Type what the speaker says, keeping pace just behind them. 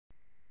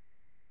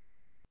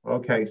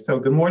Okay, so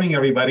good morning,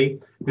 everybody.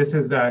 This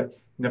is our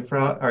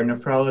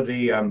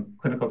nephrology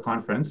clinical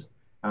conference,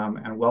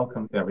 and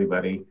welcome to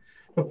everybody.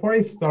 Before I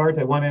start,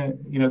 I want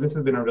to, this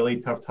has been a really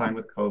tough time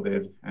with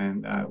COVID,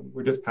 and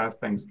we're just past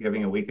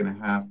Thanksgiving, a week and a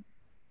half,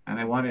 and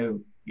I want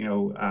to,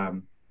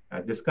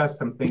 discuss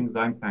some things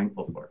I'm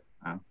thankful for.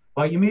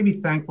 Well, you may be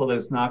thankful that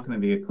it's not going to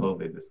be a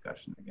COVID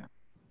discussion again,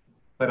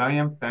 but I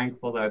am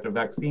thankful that a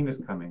vaccine is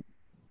coming.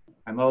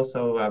 I'm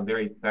also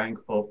very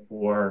thankful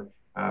for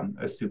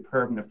a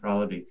superb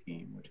nephrology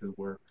team, which has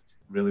worked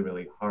really,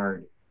 really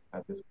hard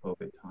at this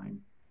COVID time.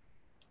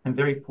 I'm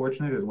very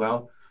fortunate as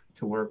well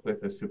to work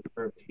with a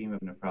superb team of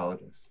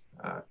nephrologists,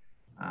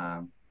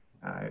 a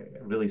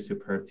really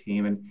superb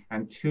team.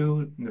 And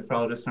two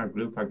nephrologists in our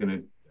group are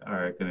going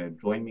to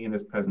join me in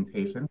this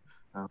presentation.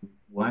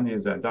 One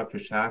is Dr.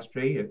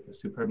 Shastry, a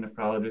superb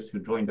nephrologist who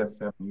joined us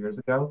 7 years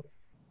ago,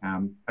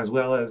 as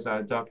well as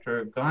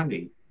Dr.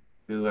 Gandhi,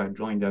 who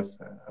joined us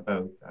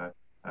about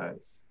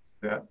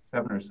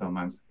 7 or so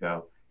months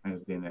ago and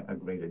has been a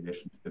great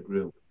addition to the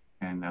group.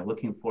 And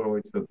looking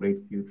forward to a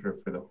great future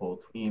for the whole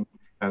team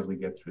as we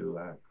get through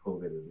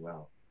COVID as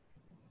well.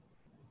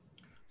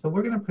 So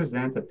we're going to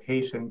present a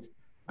patient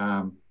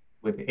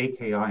with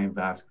AKI and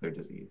vascular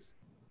diseases.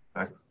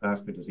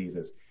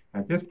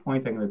 At this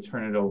point, I'm going to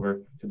turn it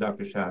over to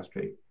Dr.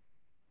 Shastry.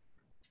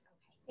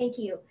 Thank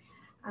you.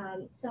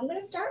 So I'm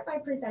going to start by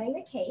presenting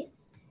the case.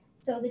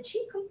 So the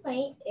chief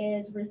complaint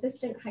is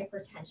resistant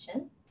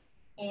hypertension.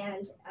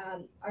 And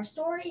our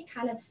story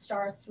kind of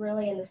starts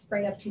really in the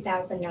spring of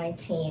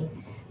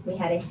 2019. We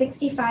had a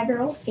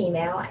 65-year-old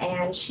female,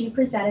 and she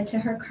presented to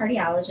her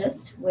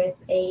cardiologist with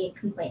a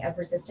complaint of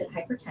resistant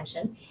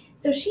hypertension.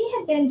 So she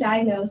had been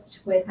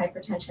diagnosed with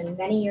hypertension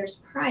many years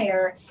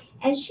prior,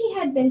 and she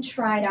had been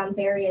tried on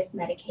various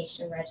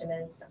medication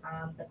regimens,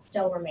 but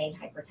still remained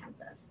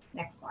hypertensive.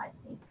 Next slide,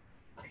 please.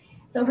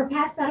 So her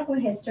past medical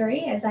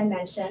history, as I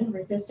mentioned,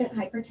 resistant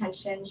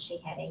hypertension. She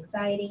had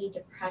anxiety,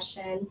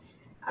 depression,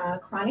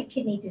 chronic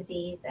kidney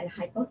disease, and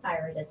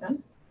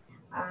hypothyroidism.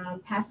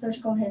 Past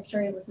surgical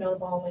history was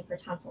notable only for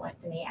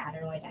tonsillectomy,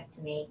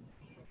 adenoidectomy.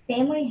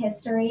 Family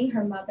history,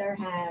 her mother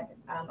had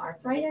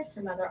arthritis.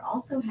 Her mother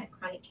also had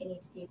chronic kidney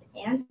disease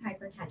and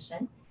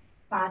hypertension.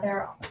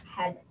 Father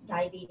had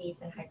diabetes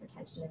and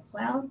hypertension as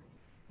well.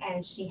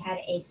 And she had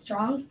a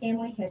strong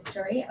family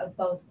history of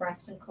both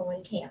breast and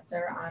colon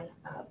cancer on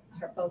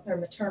both her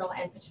maternal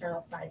and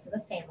paternal sides of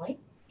the family.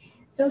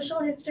 Social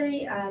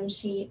history,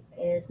 she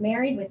is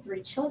married with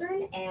 3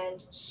 children,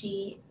 and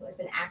she was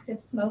an active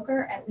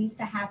smoker, at least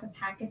a half a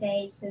pack a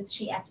day since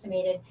she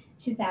estimated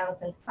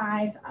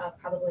 2005,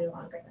 probably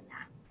longer than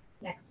that.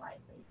 Next slide,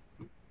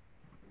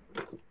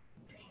 please.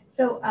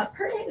 So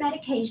pertinent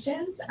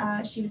medications,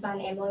 she was on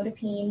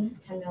amlodipine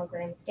 10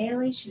 milligrams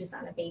daily. She was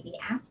on a baby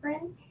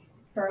aspirin,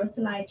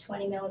 furosemide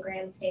 20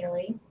 milligrams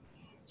daily.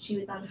 She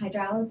was on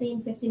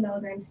hydralazine 50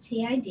 milligrams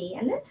TID,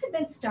 and this had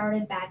been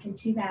started back in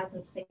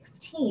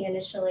 2016,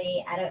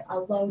 initially at a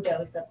low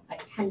dose of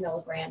like 10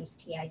 milligrams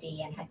TID,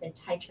 and had been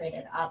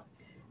titrated up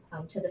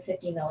to the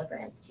 50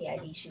 milligrams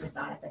TID she was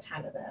on at the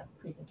time of the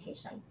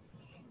presentation.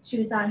 She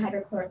was on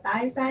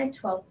hydrochlorothiazide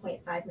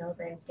 12.5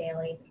 milligrams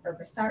daily,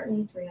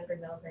 irbesartan 300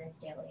 milligrams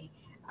daily,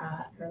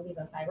 her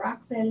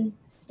levothyroxine,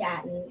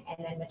 statin,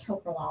 and then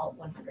metoprolol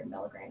 100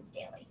 milligrams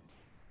daily.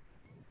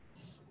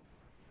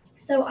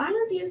 So on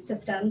review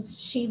systems,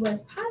 she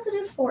was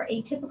positive for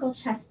atypical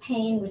chest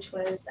pain, which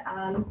was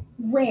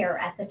rare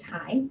at the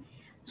time.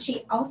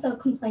 She also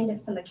complained of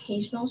some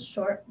occasional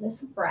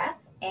shortness of breath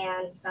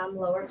and some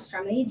lower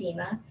extremity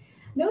edema.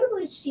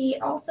 Notably, she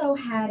also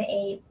had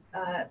a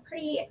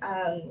pretty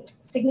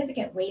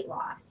significant weight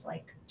loss,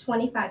 like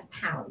 25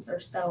 pounds or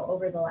so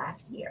over the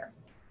last year.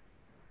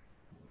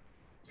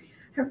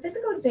 Her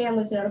physical exam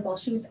was notable.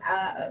 She was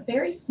a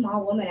very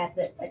small woman at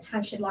the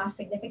time. She'd lost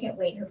significant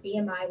weight. Her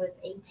BMI was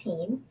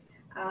 18.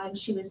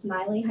 She was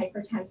mildly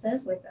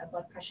hypertensive with a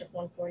blood pressure of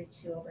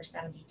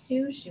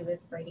 142/72. She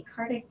was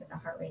bradycardic with a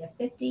heart rate of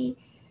 50.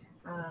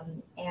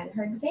 And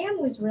her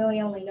exam was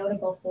really only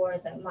notable for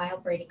the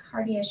mild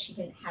bradycardia. She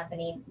didn't have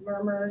any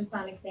murmurs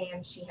on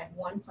exam. She had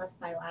 1+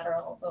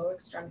 bilateral lower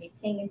extremity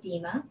ping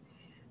edema.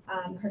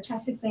 Her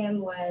chest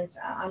exam was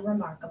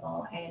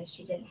unremarkable, and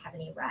she didn't have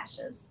any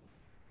rashes.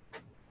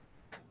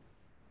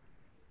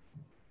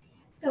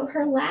 So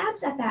her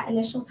labs at that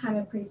initial time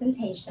of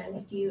presentation,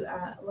 if you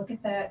look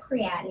at the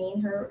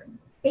creatinine, her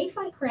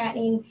baseline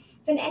creatinine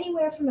been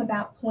anywhere from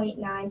about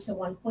 0.9 to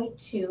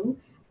 1.2.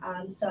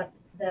 So at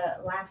the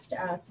last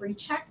 3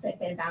 checks, it had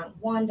been about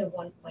 1 to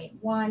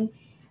 1.1.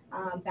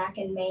 Back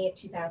in May of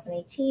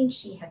 2018,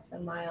 she had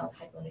some mild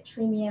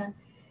hyponatremia.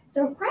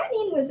 So her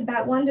creatinine was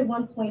about 1 to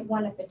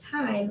 1.1 at the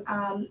time.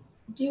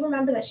 Do you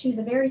remember that she was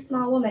a very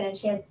small woman and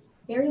she had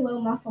very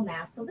low muscle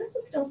mass? So this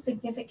was still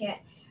significant.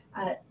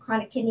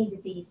 Chronic kidney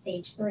disease,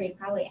 stage 3,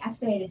 probably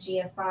estimated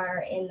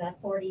GFR in the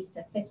 40s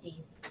to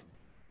 50s.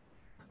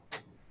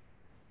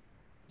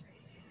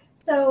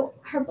 So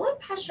her blood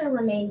pressure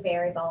remained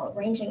variable,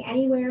 ranging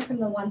anywhere from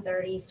the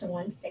 130s to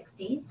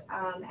 160s.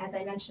 As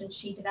I mentioned,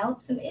 she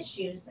developed some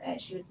issues.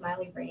 She was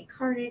mildly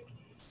bradycardic.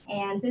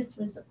 And this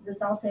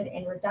resulted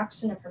in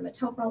reduction of her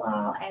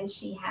metoprolol, and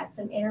she had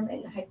some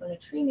intermittent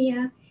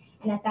hyponatremia.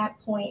 And at that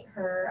point,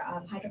 her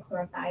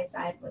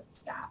hydrochlorothiazide was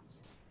stopped.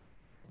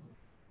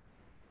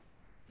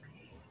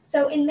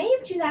 So in May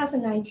of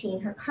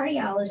 2019, her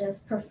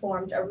cardiologist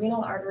performed a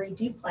renal artery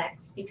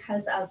duplex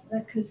because of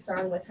the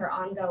concern with her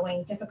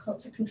ongoing difficult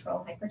to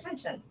control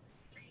hypertension.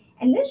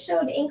 And this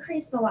showed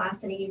increased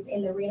velocities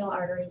in the renal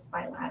arteries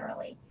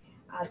bilaterally.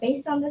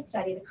 Based on this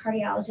study, the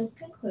cardiologist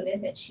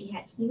concluded that she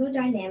had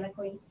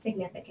hemodynamically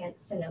significant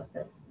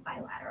stenosis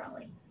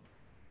bilaterally.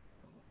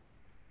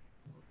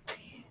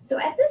 So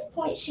at this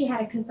point, she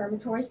had a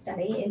confirmatory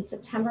study. In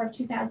September of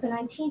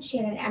 2019, she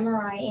had an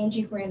MRI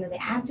angiogram of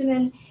the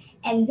abdomen,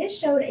 and this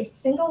showed a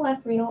single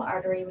left renal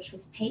artery, which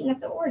was patent at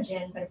the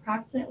origin, but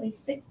approximately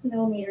 6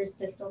 millimeters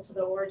distal to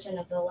the origin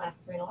of the left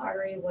renal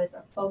artery was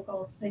a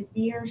focal,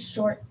 severe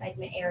short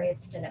segment area of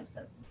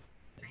stenosis.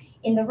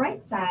 In the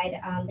right side,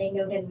 they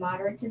noted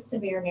moderate to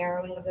severe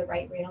narrowing of the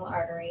right renal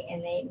artery,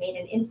 and they made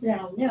an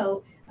incidental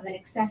note of an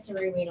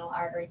accessory renal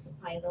artery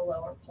supplying the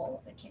lower pole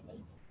of the kidney.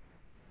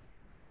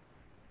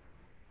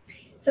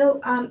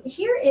 So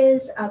here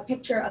is a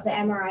picture of the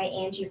MRI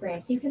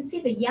angiogram. So you can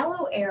see the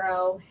yellow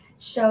arrow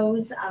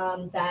shows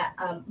that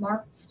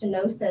marked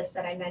stenosis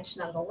that I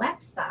mentioned on the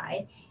left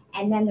side,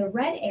 and then the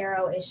red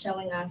arrow is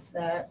showing us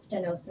the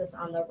stenosis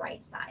on the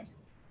right side.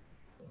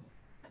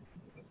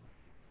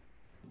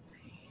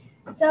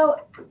 So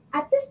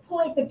at this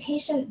point, the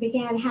patient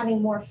began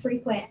having more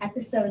frequent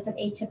episodes of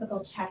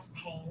atypical chest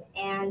pain.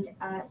 And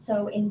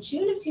so in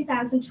June of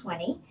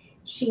 2020,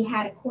 she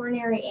had a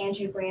coronary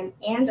angiogram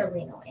and a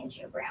renal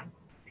angiogram.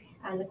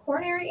 And the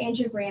coronary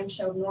angiogram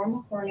showed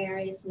normal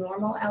coronaries,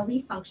 normal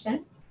LV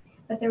function,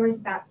 but there was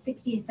about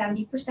 60 to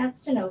 70%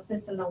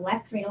 stenosis in the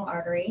left renal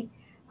artery,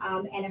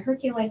 and a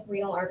Herculite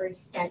renal artery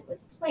stent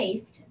was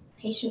placed.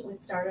 The patient was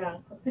started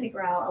on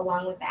clopidogrel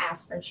along with the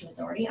aspirin she was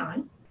already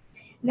on.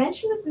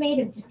 Mention was made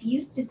of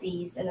diffuse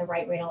disease in the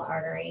right renal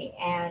artery,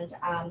 and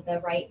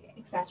the right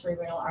accessory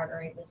renal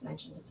artery was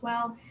mentioned as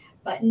well,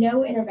 but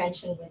no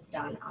intervention was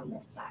done on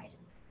this side.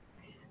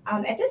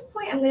 At this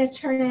point, I'm going to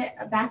turn it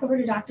back over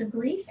to Dr.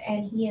 Grieff,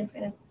 and he is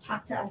going to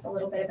talk to us a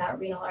little bit about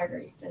renal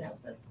artery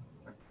stenosis.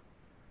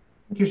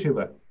 Thank you,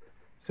 Shubha.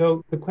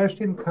 So the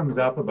question comes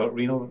up about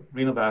renal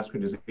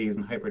vascular disease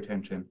and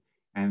hypertension,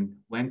 and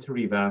when to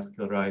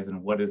revascularize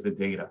and what is the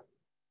data.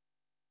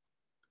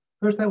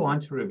 First, I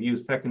want to review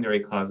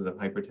secondary causes of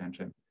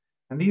hypertension.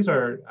 And these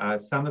are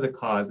some of the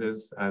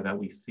causes that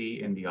we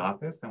see in the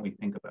office and we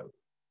think about.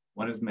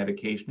 One is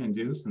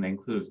medication-induced, and that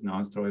includes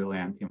non-steroidal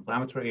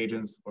anti-inflammatory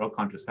agents, oral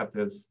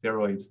contraceptives,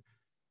 steroids,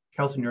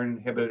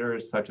 calcineurin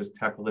inhibitors such as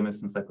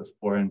tacrolimus and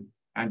cyclosporin,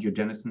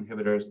 angiogenesis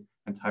inhibitors,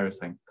 and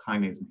tyrosine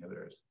kinase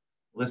inhibitors.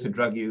 Illicit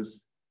drug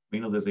use,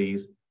 renal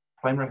disease,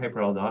 primary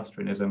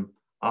hyperaldosteronism,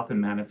 often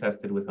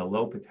manifested with a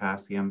low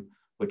potassium,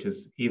 which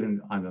is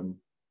even on the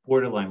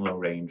borderline low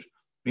range,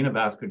 renal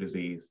vascular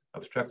disease,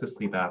 obstructive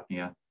sleep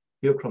apnea,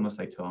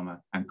 pheochromocytoma,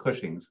 and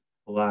Cushing's,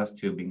 the last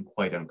two being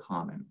quite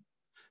uncommon.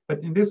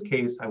 But in this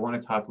case, I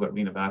want to talk about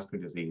renal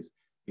vascular disease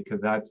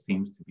because that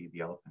seems to be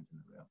the elephant in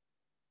the room.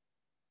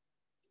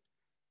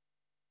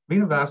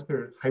 Renal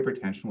vascular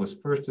hypertension was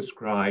first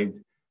described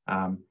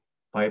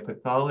by a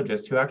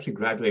pathologist who actually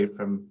graduated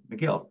from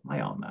McGill, my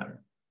alma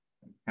mater.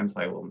 Hence,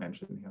 I will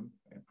mention him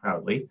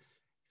proudly.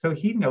 So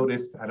he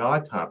noticed at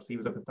autopsy, he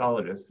was a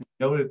pathologist, he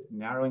noted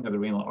narrowing of the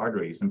renal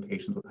arteries in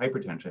patients with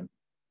hypertension.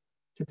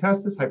 To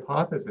test this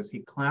hypothesis, he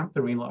clamped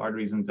the renal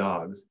arteries in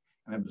dogs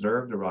and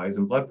observed a rise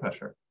in blood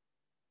pressure.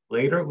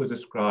 Later, it was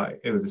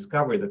discovered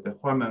that the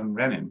hormone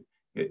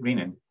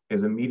renin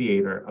is a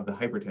mediator of the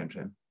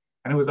hypertension.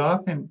 And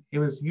it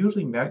was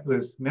usually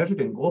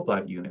measured in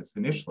gallbladder units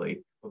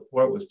initially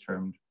before it was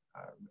termed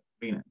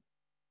renin.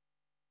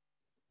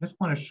 I just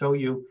want to show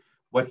you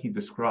what he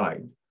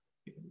described,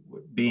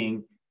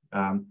 being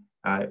in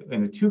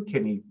a two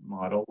kidney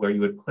model where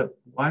you would clip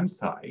one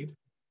side,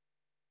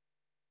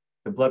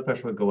 the blood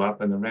pressure would go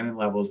up and the renin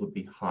levels would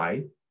be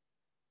high,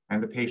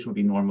 and the patient would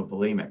be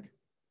normovolemic.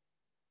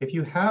 If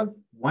you have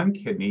one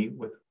kidney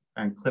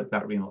and clip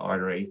that renal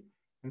artery,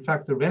 in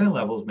fact, the renin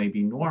levels may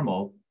be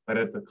normal, but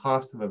at the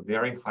cost of a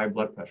very high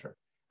blood pressure.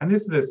 And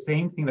this is the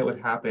same thing that would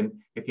happen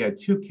if you had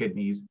two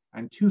kidneys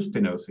and two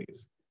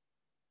stenoses.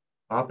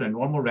 Often a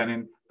normal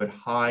renin, but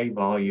high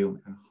volume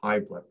and high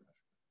blood pressure.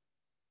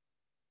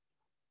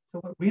 So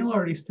what renal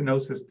artery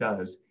stenosis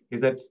does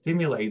is that it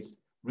stimulates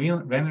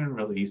renin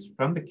release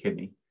from the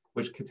kidney,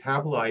 which converts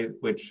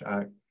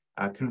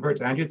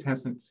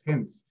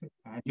angiotensinogen to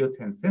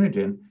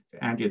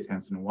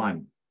angiotensin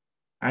 1.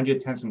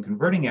 Angiotensin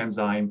converting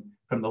enzyme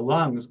from the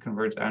lungs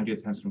converts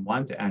angiotensin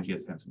 1 to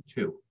angiotensin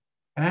 2.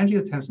 And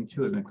angiotensin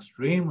 2 is an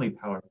extremely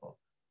powerful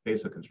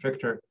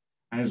vasoconstrictor,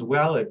 and as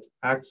well, it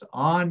acts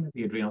on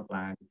the adrenal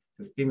gland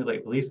to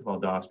stimulate release of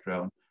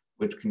aldosterone,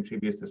 which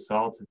contributes to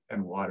salt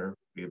and water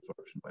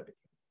reabsorption by the kidney.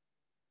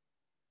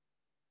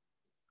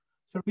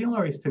 So renal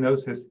artery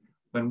stenosis,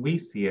 when we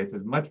see it,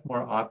 is much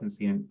more often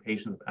seen in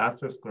patients with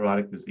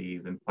atherosclerotic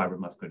disease and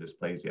fibromuscular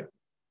dysplasia.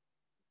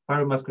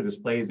 Fibromuscular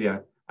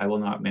dysplasia I will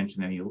not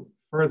mention any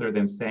further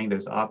than saying that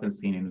it's often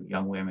seen in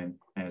young women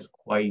and is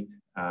quite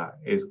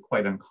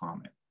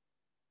uncommon.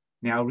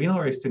 Now, renal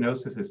artery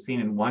stenosis is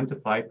seen in 1 to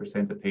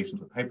 5% of patients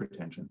with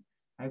hypertension,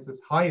 and it's as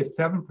high as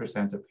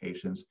 7% of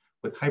patients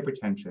with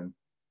hypertension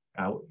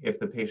if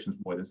the patient's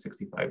more than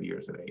 65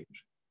 years of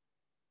age.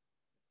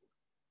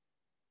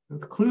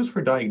 The clues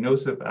for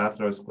diagnosis of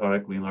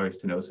atherosclerotic renal artery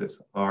stenosis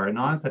are an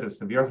onset of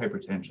severe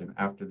hypertension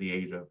after the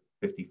age of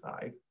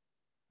 55,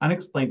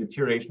 unexplained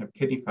deterioration of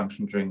kidney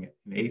function during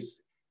an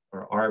ACE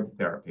or ARB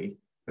therapy,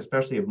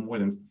 especially of more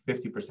than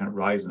 50%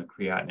 rise in the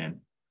creatinine,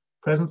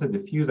 presence of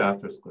diffuse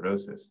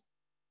atherosclerosis,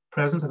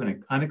 presence of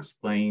an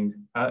unexplained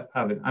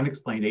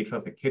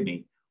atrophic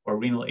kidney or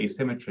renal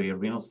asymmetry of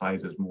renal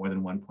sizes more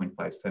than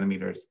 1.5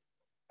 centimeters,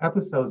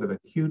 episodes of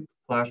acute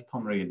flash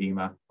pulmonary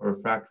edema or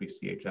refractory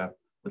CHF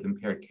with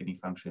impaired kidney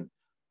function,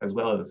 as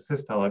well as a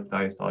systolic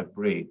diastolic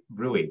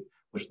bruit,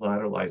 which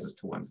lateralizes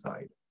to one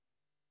side.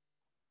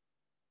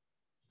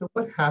 So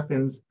what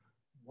happens?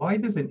 Why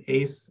does an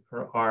ACE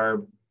or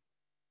ARB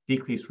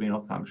decrease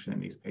renal function in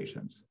these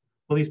patients?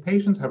 Well, these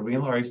patients have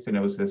renal artery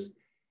stenosis,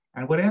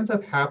 and what ends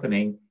up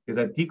happening is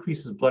that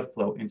decreases blood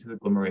flow into the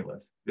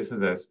glomerulus. This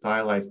is a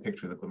stylized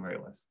picture of the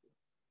glomerulus.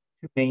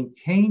 To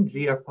maintain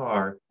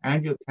GFR,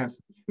 angiotensin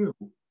II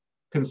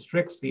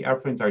constricts the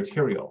efferent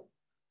arteriole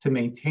to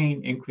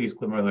maintain increased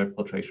glomerular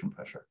filtration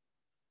pressure.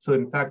 So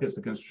in fact, it's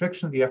the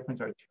constriction of the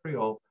efferent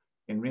arteriole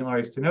in renal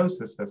artery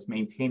stenosis that's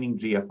maintaining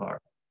GFR.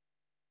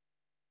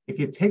 If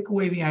you take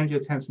away the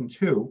angiotensin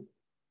II,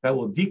 that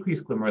will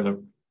decrease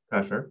glomerular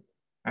pressure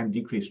and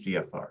decrease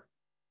GFR.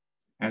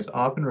 And it's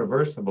often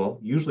reversible,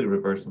 usually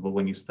reversible,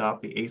 when you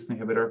stop the ACE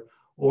inhibitor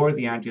or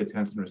the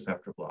angiotensin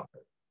receptor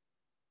blocker.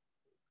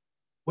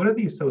 What are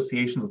the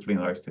associations with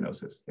renal artery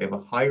stenosis? They have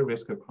a higher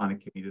risk of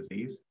chronic kidney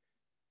disease,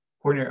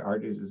 coronary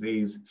artery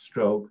disease,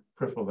 stroke,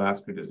 peripheral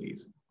vascular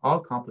disease, all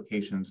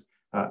complications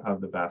of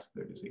the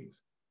vascular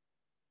disease.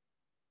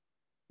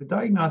 The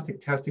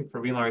diagnostic testing for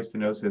renal artery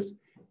stenosis,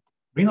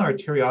 renal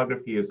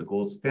arteriography is the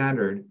gold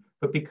standard,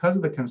 but because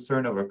of the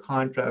concern over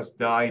contrast,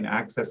 dye, and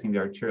accessing the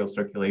arterial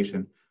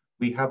circulation,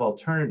 we have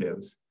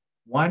alternatives.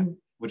 One,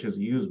 which is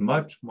used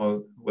most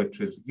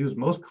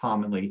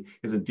commonly,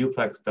 is a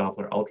duplex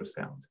Doppler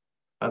ultrasound,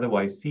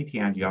 otherwise CT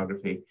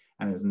angiography,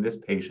 and as in this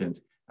patient,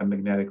 a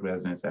magnetic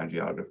resonance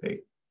angiography.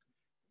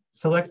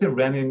 Selective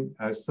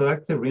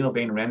renal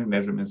vein renin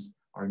measurements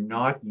are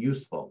not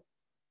useful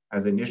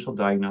as initial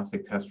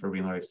diagnostic tests for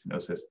renal artery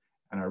stenosis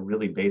and are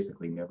really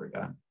basically never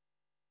done.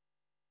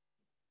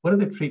 What are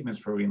the treatments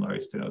for renal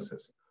artery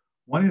stenosis?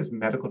 One is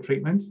medical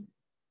treatment,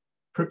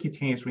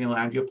 percutaneous renal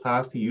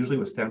angioplasty, usually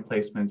with stent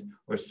placement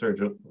or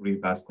surgical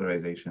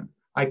revascularization.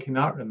 I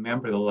cannot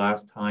remember the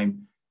last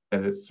time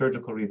that a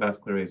surgical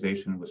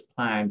revascularization was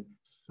planned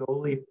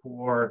solely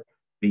for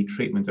the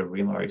treatment of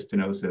renal artery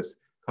stenosis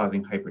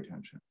causing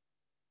hypertension.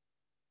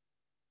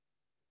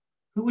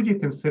 Who would you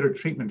consider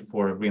treatment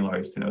for renal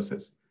artery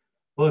stenosis?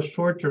 Well, a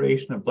short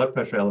duration of blood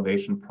pressure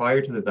elevation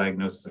prior to the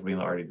diagnosis of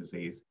renal artery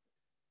disease,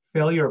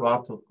 failure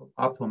of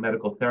optimal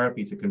medical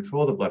therapy to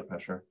control the blood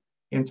pressure,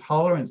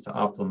 intolerance to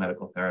optimal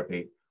medical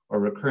therapy, or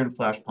recurrent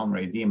flash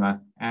pulmonary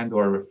edema and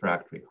or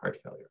refractory heart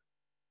failure.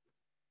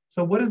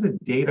 So what is the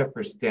data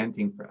for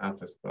stenting for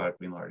atherosclerotic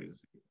renal artery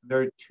disease?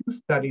 There are two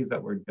studies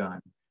that were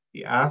done,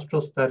 the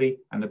Astral study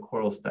and the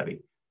Coral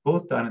study,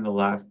 both done in the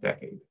last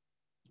decade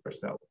or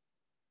so.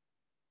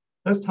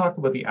 Let's talk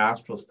about the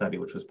Astral study,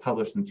 which was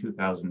published in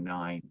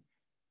 2009.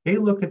 They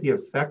looked at the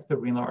effect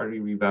of renal artery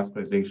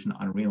revascularization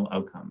on renal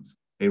outcomes.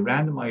 They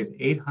randomized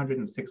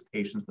 806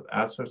 patients with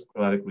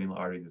atherosclerotic renal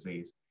artery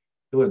disease.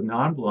 It was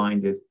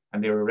non-blinded,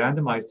 and they were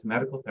randomized to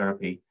medical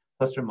therapy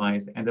plus or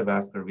minus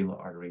endovascular renal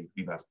artery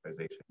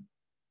revascularization.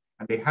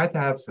 And they had to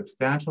have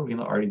substantial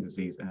renal artery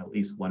disease and at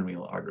least one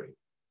renal artery.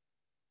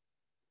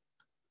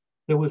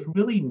 There was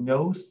really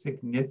no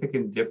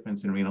significant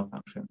difference in renal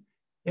function.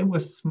 It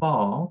was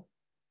small.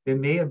 There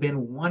may have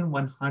been one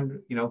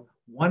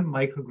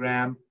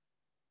microgram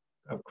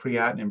of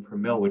creatinine per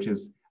mil, which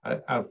is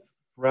a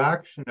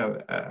fraction of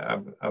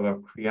a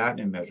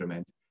creatinine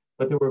measurement,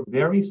 but there were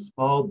very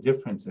small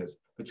differences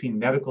between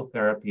medical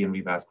therapy and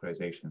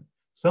revascularization.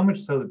 So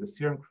much so that the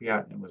serum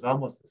creatinine was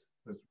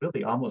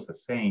really almost the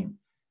same.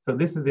 So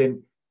this is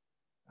in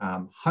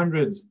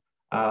hundreds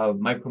of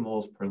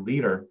micromoles per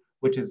liter,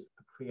 which is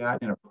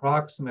creatinine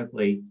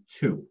approximately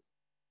 2,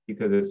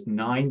 because it's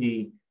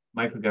 90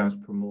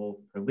 micrograms per mole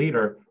per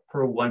liter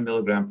per 1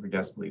 milligram per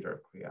deciliter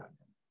of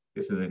creatinine.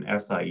 This is in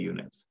SI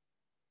units.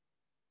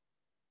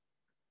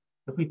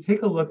 If we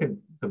take a look at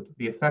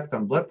the effect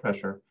on blood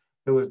pressure,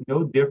 there was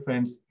no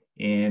difference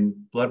in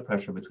blood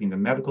pressure between the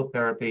medical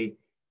therapy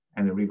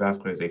and the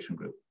revascularization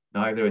group,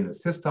 neither in the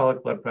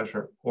systolic blood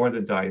pressure or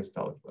the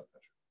diastolic blood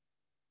pressure.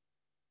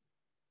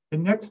 The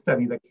next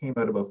study that came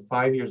out about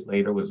 5 years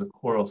later was a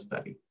Coral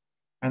study,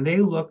 and they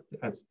looked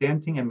at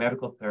stenting and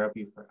medical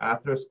therapy for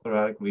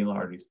atherosclerotic renal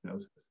artery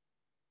stenosis.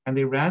 And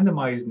they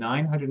randomized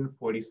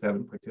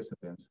 947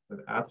 participants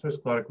with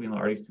atherosclerotic renal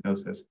artery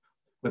stenosis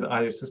with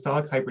either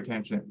systolic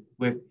hypertension,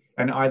 with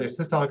and either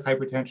systolic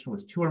hypertension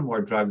with 2 or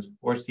more drugs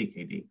or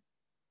CKD.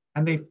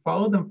 And they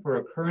followed them for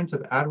occurrence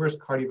of adverse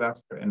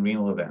cardiovascular and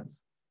renal events.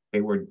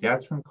 They were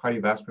deaths from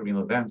cardiovascular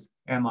renal events,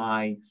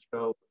 MI,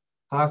 stroke,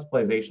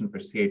 hospitalization for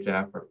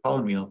CHF or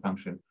fallen renal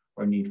function,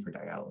 or need for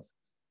dialysis.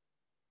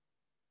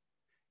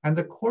 And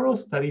the CORAL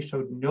study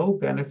showed no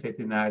benefit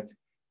in that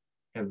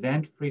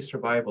event-free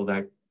survival,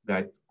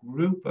 that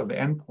group of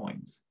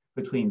endpoints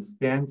between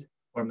stent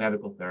or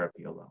medical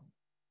therapy alone.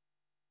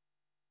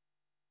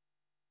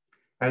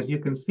 As you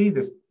can see,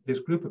 this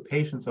group of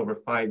patients over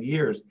 5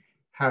 years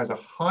has a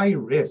high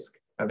risk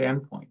of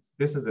endpoints.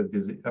 This is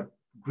a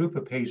group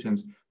of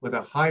patients with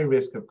a high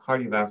risk of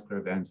cardiovascular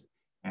events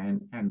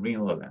and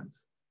renal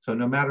events. So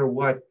no matter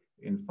what,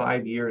 in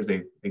 5 years,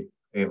 they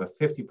have a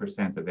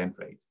 50% event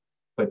rate,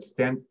 but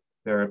stent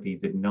therapy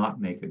did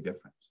not make a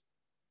difference.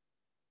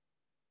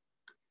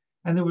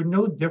 And there were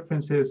no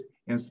differences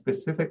in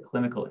specific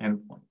clinical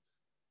endpoints,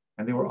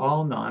 and they were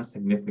all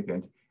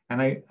non-significant.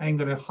 And I'm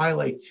going to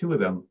highlight 2 of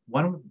them,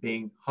 one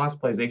being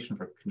hospitalization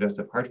for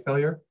congestive heart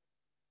failure,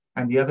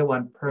 and the other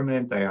one,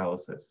 permanent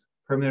dialysis,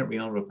 permanent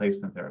renal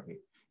replacement therapy.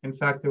 In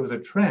fact, there was a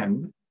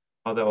trend,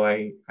 although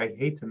I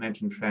hate to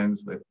mention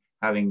trends with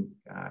having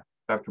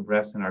Dr.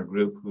 Bress in our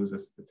group, who's a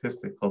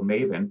statistical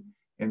maven,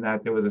 in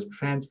that there was this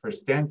trend for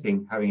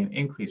stenting having an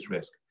increased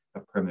risk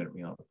of permanent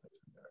renal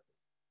replacement therapy.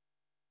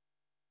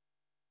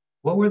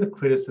 What were the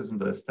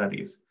criticisms of the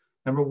studies?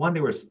 Number one,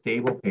 they were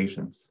stable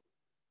patients.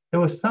 There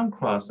was some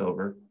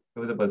crossover.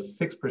 There was about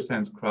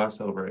 6%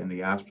 crossover in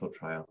the Astral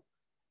trial.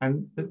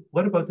 And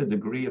what about the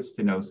degree of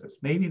stenosis?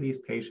 Maybe these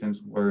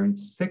patients weren't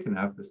sick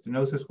enough, the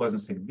stenosis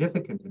wasn't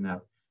significant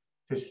enough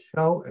to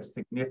show a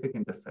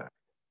significant effect.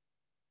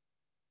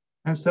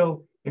 And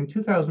so in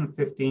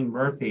 2015,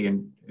 Murphy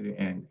in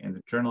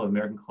the Journal of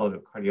American College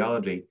of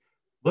Cardiology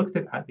looked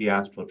at the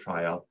Astral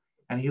trial,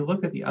 and he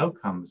looked at the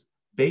outcomes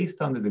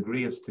based on the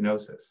degree of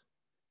stenosis.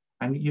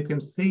 And you can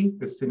see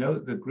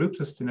the groups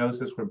of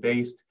stenosis were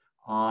based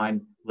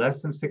on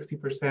less than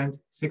 60%,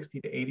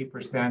 60 to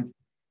 80%,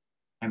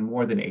 and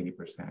more than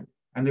 80%.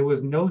 And there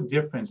was no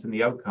difference in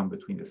the outcome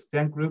between the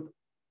stent group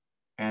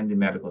and the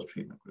medical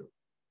treatment group.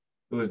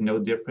 There was no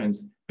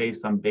difference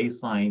based on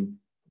baseline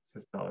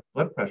systolic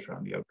blood pressure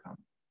on the outcome,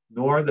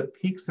 nor the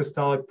peak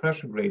systolic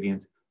pressure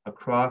gradient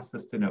across the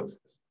stenosis.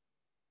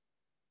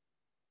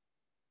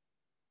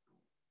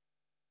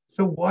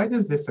 So why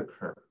does this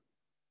occur?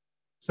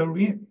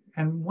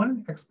 And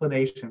one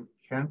explanation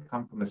can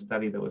come from a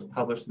study that was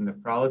published in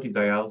Nephrology,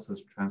 Dialysis,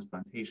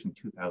 Transplantation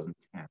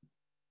 2010.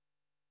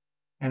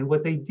 And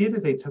what they did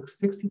is they took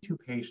 62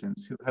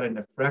 patients who had a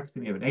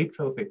nephrectomy of an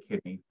atrophic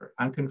kidney for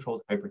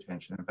uncontrolled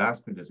hypertension and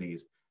vascular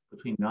disease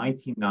between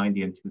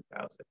 1990 and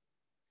 2000.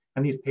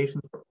 And these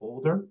patients were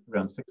older,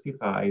 around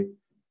 65,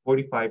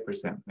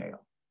 45%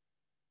 male.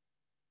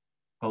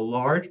 A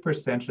large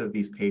percentage of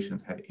these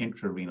patients had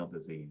intrarenal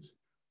disease.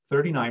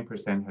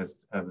 39%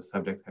 of the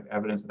subjects had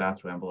evidence of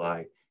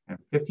atheroemboli, and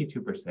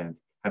 52%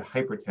 had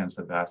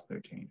hypertensive vascular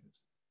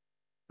changes.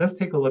 Let's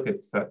take a look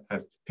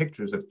at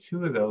pictures of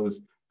 2 of those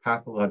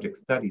pathologic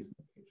studies in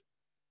the patient.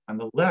 On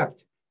the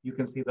left, you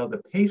can see that the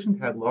patient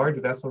had large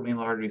vessel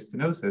renal artery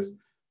stenosis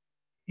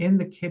in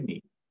the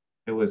kidney.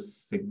 It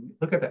was,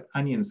 look at that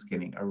onion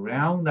skinning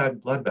around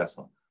that blood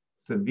vessel,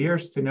 severe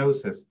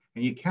stenosis,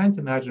 and you can't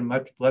imagine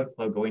much blood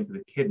flow going to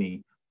the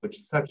kidney with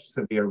such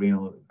severe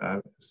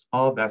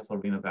small vessel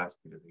renal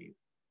vascular disease.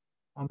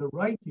 On the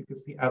right, you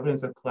can see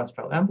evidence of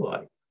cholesterol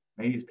emboli.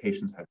 Many of these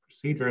patients had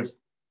procedures,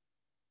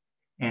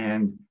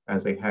 and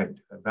as they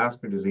had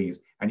vascular disease,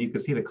 and you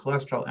can see the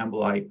cholesterol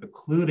emboli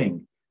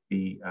occluding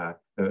the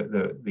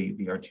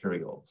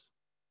arterioles.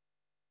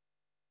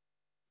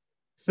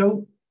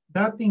 So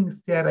that being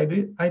said,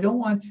 I don't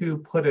want to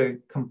put a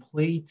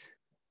complete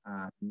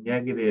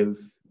negative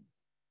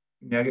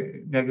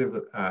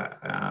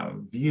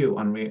view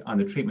on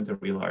the treatment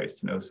of renal artery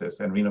stenosis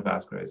and renal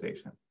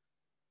vascularization,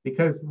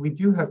 because we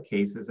do have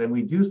cases and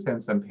we do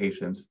send some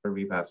patients for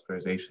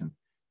revascularization,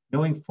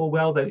 knowing full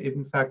well that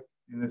in fact,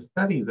 in the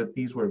studies that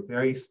these were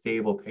very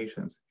stable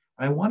patients.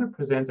 And I want to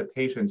present a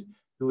patient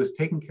who was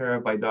taken care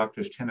of by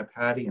doctors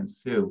Chenapati and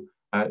Sue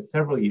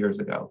several years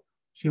ago.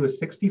 She was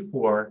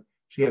 64,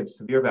 she had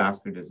severe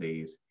vascular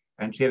disease,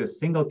 and she had a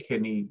single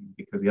kidney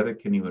because the other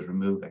kidney was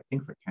removed, I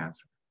think, for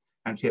cancer.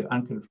 And she had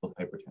uncontrolled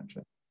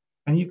hypertension.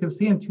 And you can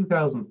see in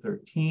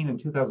 2013 and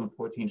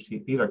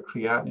 2014, these are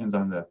creatinines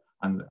on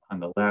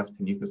the left,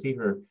 and you can see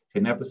her to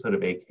an episode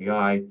of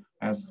AKI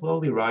and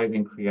slowly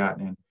rising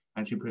creatinine.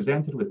 And she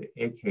presented with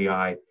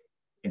AKI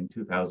in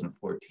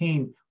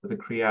 2014 with a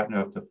creatinine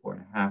up to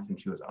 4.5,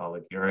 and she was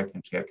oliguric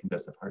and she had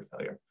congestive heart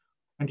failure.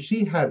 And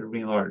she had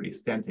renal artery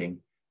stenting,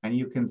 and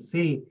you can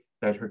see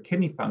that her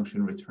kidney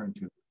function returned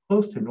to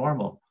close to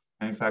normal.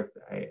 And in fact,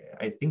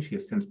 I think she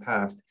has since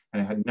passed,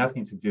 and it had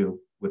nothing to do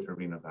with her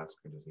renal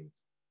vascular disease.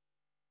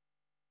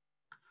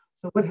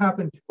 So what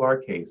happened to our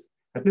case?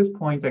 At this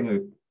point, I'm going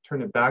to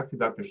turn it back to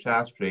Dr.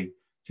 Shastry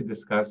to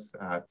discuss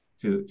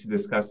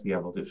the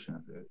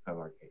evolution of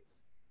our case.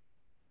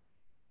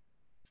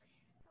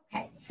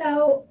 Okay,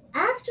 So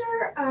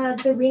after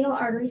the renal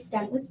artery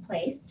stent was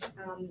placed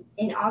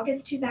in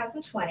August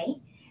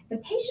 2020, the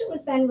patient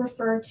was then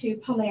referred to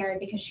pulmonary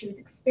because she was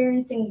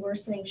experiencing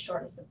worsening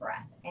shortness of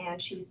breath.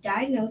 And she was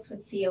diagnosed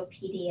with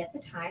COPD at the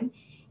time.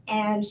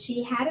 And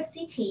she had a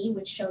CT,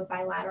 which showed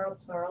bilateral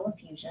pleural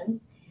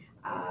effusions.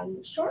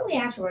 Shortly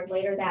afterward,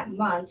 later that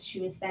month,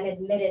 she was then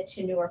admitted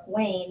to Newark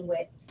Wayne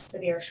with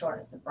severe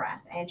shortness of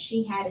breath. And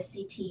she had a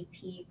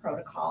CTP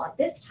protocol at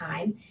this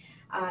time.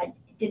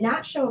 Did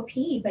not show a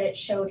P, but it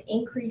showed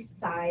increased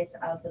size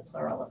of the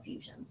pleural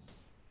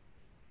effusions.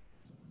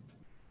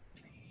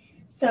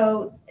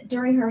 So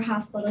during her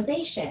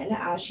hospitalization,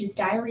 she was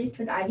diuresed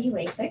with IV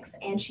Lasix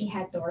and she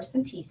had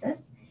thoracentesis.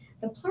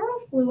 The pleural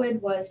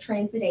fluid was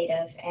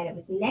transudative and it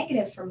was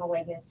negative for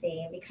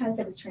malignancy. And because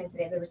it was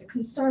transudative, there was a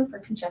concern for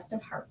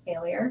congestive heart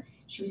failure.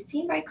 She was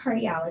seen by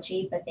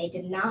cardiology, but they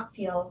did not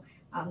feel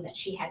that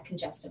she had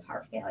congestive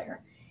heart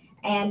failure.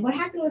 And what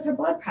happened with her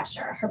blood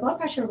pressure? Her blood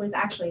pressure was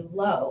actually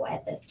low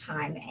at this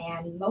time,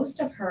 and most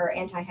of her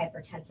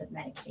antihypertensive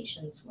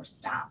medications were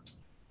stopped.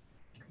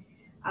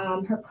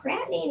 Her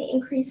creatinine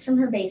increased from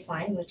her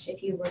baseline, which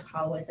if you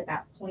recall was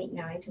about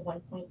 0.9 to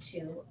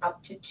 1.2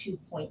 up to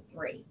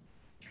 2.3.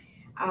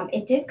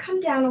 It did come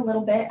down a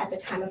little bit at the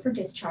time of her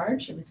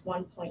discharge. It was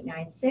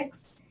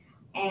 1.96,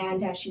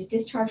 and she was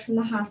discharged from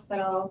the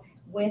hospital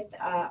with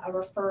a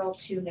referral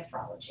to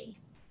nephrology.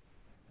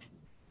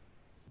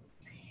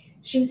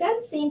 She was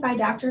then seen by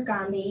Dr.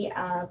 Gandhi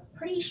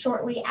pretty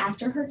shortly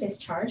after her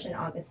discharge in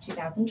August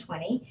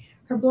 2020.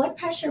 Her blood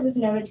pressure was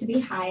noted to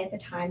be high at the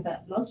time,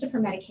 but most of her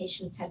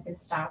medications had been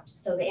stopped,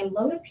 so the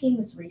amlodipine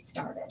was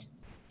restarted.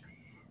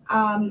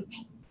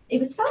 It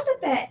was felt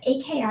that the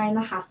AKI in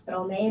the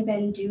hospital may have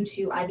been due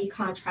to IV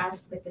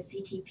contrast with the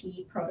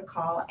CTP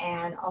protocol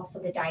and also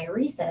the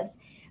diuresis,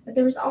 but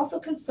there was also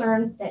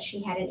concern that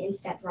she had an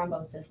in-stent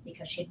thrombosis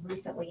because she had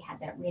recently had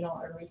that renal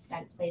artery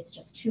stent placed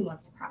just 2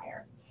 months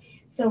prior.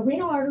 So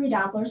renal artery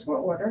Dopplers were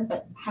ordered,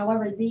 but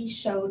however, these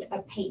showed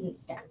a patent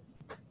stent.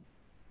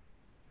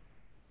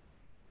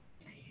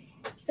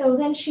 So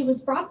then she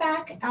was brought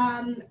back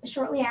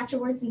shortly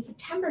afterwards in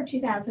September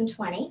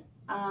 2020.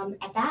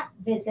 At that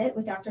visit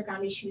with Dr.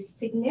 Gandhi, she was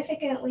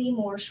significantly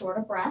more short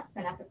of breath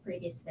than at the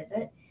previous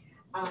visit.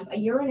 A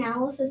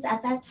urinalysis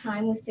at that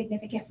time was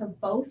significant for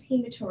both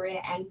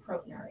hematuria and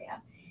proteinuria.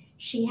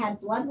 She had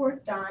blood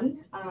work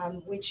done,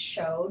 which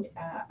showed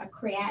a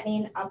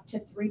creatinine up to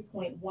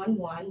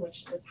 3.11,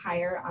 which was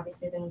higher,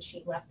 obviously, than when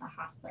she left the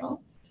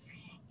hospital.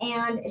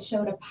 And it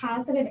showed a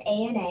positive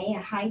ANA,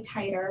 a high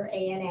titer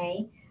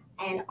ANA,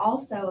 and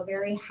also a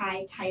very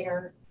high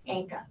titer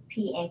ANCA,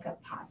 P-ANCA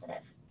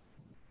positive.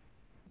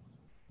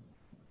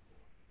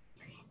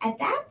 At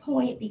that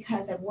point,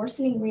 because of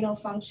worsening renal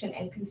function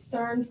and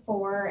concern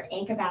for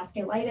ANCA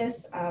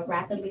vasculitis,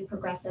 rapidly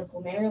progressive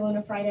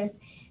glomerulonephritis,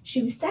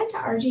 she was sent to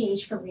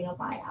RGH for renal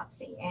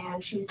biopsy.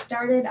 And she was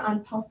started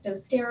on pulse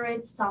dose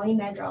steroids,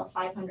 Solumedrol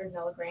 500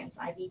 milligrams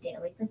IV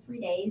daily for 3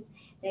 days,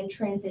 then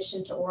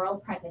transitioned to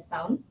oral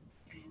prednisone.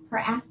 Her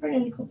aspirin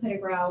and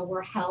clopidogrel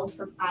were held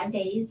for 5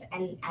 days,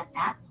 and at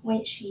that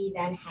point, she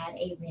then had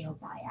a renal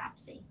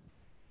biopsy.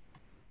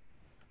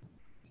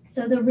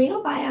 So the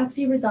renal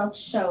biopsy results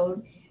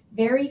showed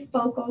very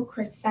focal,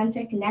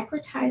 crescentic,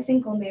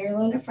 necrotizing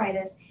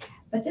glomerulonephritis,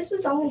 but this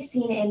was only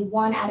seen in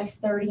 1 out of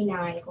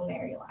 39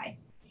 glomeruli.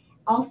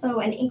 Also,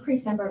 an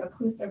increased number of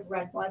occlusive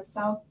red blood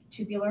cell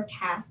tubular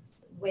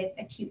casts with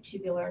acute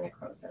tubular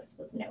necrosis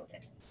was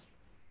noted.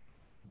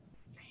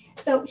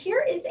 So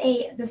here is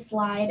the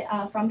slide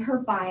from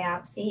her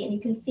biopsy, and you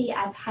can see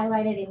I've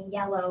highlighted in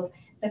yellow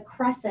the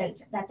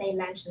crescent that they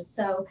mentioned.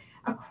 So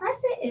a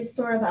crescent is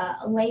sort of a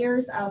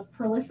layers of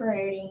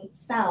proliferating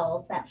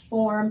cells that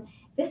form.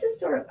 This is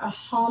sort of a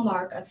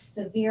hallmark of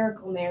severe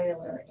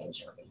glomerular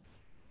injury.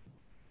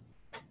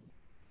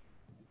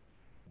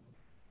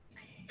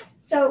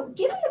 So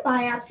given the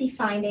biopsy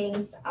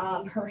findings,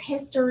 her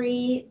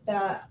history,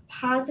 the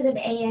positive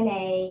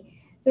ANA,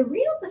 the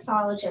renal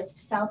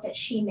pathologist felt that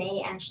she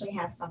may actually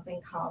have something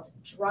called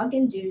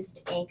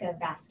drug-induced ANCA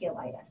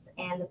vasculitis,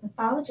 and the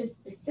pathologist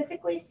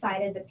specifically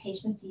cited the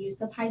patient's use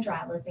of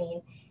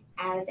hydralazine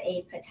as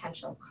a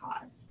potential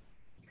cause.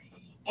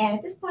 And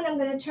at this point, I'm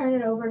going to turn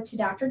it over to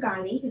Dr.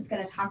 Gandhi, who's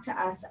going to talk to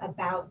us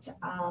about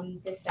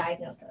this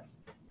diagnosis.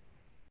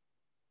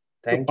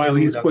 Thank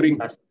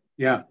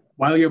you.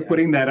 While you're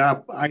putting that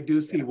up, I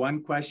do see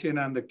one question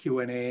on the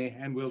Q&A,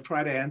 and we'll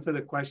try to answer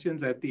the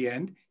questions at the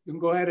end. You can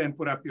go ahead and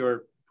put up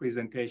your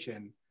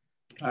presentation.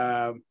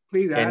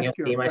 Please ask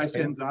your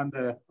questions on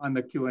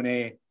the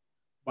Q&A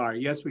bar.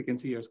 Yes, we can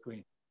see your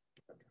screen.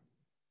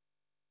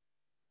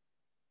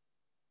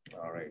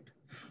 All right.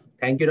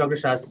 Thank you, Dr.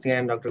 Shastry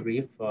and Dr.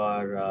 Grieff,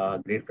 for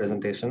a great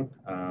presentation.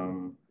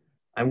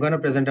 I'm going to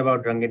present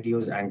about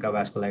drug-induced ANCA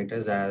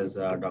vasculitis. As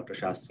Dr.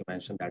 Shastry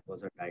mentioned, that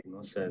was a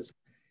diagnosis.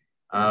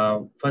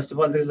 First of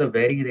all, this is a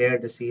very rare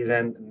disease,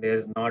 and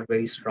there's not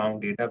very strong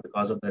data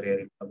because of the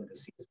rarity of the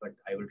disease, but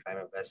I will try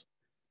my best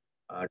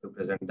to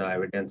present the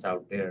evidence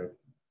out there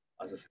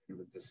associated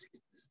with this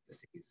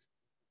disease.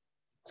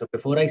 So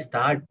before I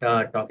start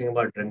talking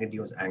about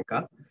drug-induced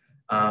ANCA,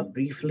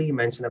 briefly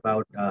mention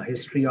about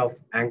history of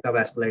ANCA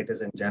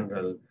vasculitis in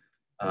general.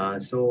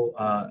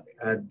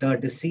 The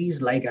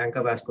disease like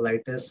ANCA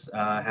vasculitis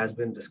has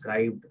been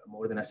described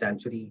more than a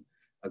century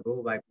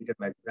ago by Peter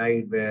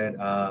McBride,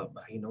 where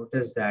he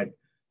noticed that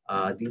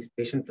these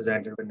patients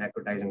presented with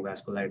necrotizing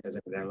vasculitis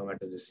and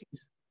granulomatous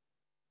disease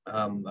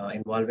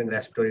involving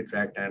respiratory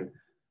tract and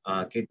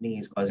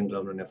kidneys causing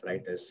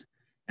glomerulonephritis.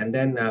 And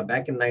then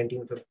back in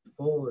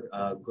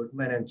 1954,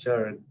 Goodman and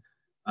Churg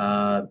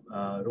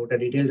wrote a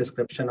detailed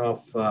description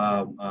of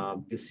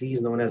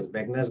disease known as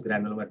Wegener's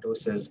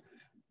granulomatosis.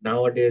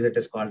 Nowadays, it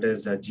is called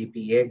as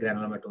GPA,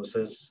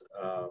 granulomatosis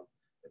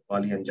with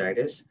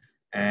polyangiitis.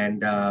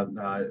 And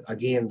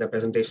again, the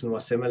presentation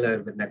was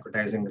similar with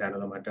necrotizing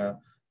granulomata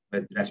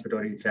with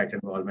respiratory tract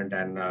involvement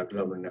and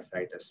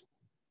glomerulonephritis.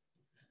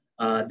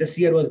 This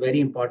year was very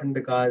important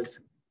because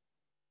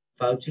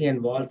Fauci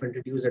and Wolf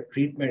introduced a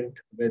treatment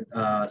with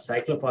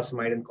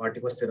cyclophosphamide and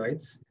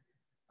corticosteroids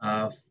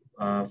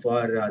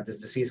for this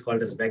disease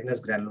called as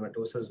Wegener's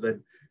granulomatosis, with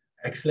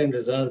excellent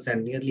results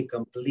and nearly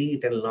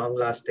complete and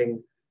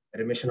long-lasting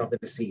remission of the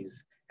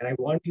disease. And I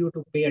want you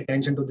to pay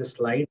attention to this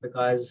slide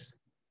because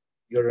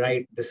you're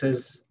right, this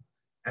is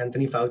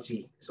Anthony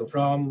Fauci. So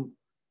from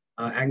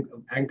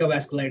ANCA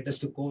vasculitis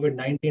to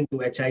COVID-19 to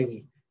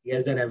HIV, he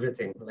has done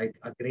everything, like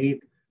a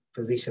great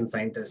physician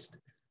scientist.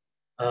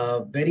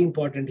 Very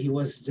important, he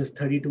was just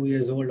 32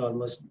 years old,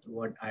 almost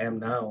what I am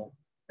now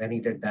when he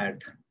did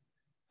that.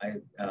 Back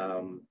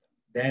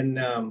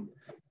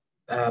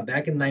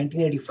in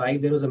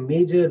 1985, there was a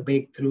major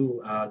breakthrough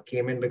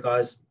came in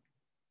because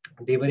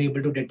they were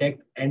able to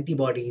detect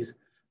antibodies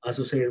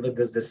associated with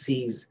this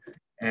disease.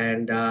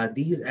 And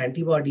these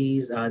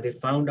antibodies, they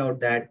found out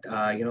that,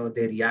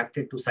 they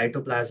reacted to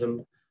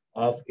cytoplasm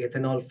of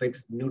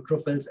ethanol-fixed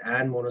neutrophils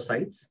and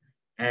monocytes.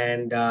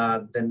 And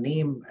the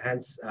name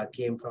hence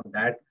came from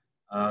that,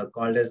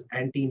 called as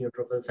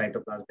anti-neutrophil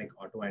cytoplasmic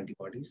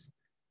autoantibodies.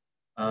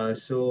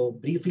 So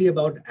briefly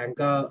about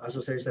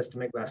ANCA-associated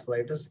systemic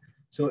vasculitis.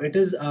 So it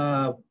is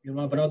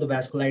one of the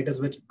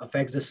vasculitis which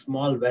affects the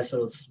small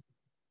vessels,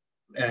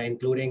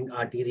 including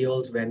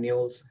arterioles,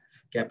 venules,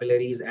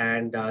 capillaries,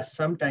 and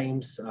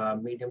sometimes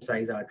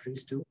medium-sized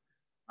arteries too.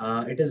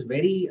 It is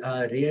very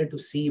rare to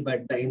see,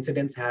 but the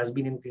incidence has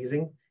been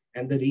increasing.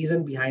 And the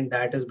reason behind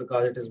that is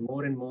because it is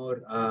more and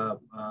more,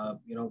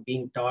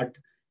 being taught.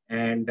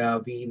 And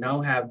we now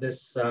have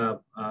this,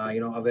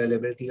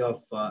 availability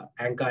of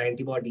ANCA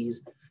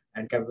antibodies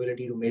and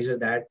capability to measure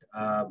that.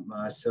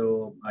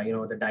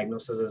 The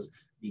diagnosis is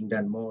being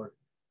done more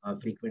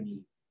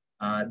frequently.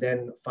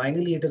 Then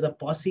finally, it is a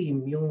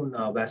posse-immune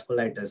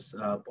vasculitis.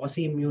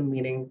 Posse-immune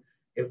meaning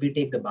if we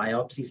take the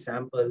biopsy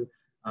sample,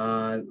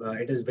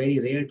 it is very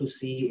rare to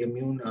see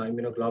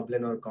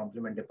immunoglobulin or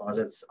complement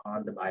deposits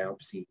on the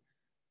biopsy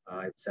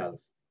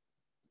itself.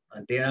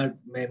 There are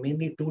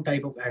mainly two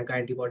types of ANCA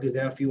antibodies.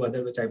 There are a few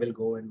other which I will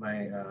go in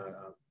my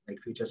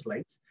future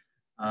slides.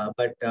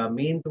 But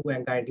main two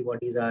ANCA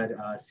antibodies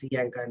are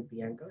C-ANCA and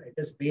P-ANCA. It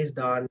is based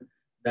on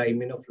the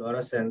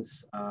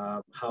immunofluorescence,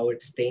 how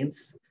it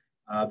stains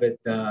with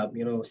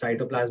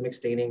cytoplasmic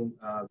staining,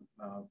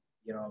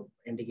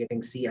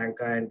 indicating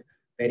C-ANCA, and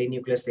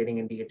perinuclear staining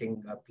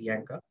indicating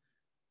P-ANCA.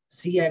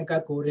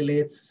 C-ANCA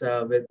correlates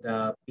with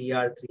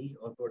PR3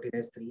 or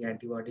proteinase 3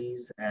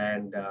 antibodies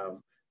and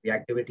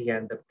reactivity,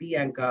 and the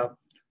P-ANCA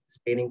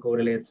staining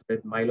correlates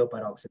with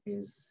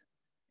myeloperoxidase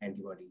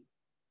antibody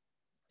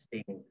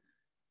staining.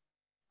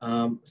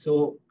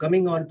 So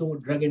coming on to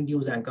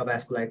drug-induced ANCA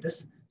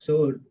vasculitis.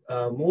 So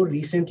more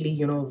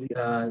recently,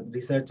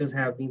 researchers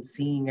have been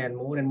seeing, and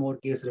more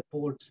case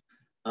reports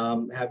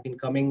have been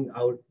coming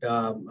out,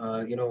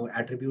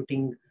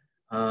 attributing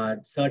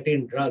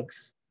certain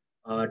drugs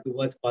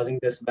towards causing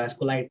this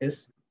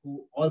vasculitis,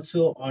 who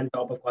also on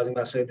top of causing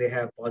vasculitis, they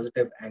have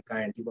positive ANCA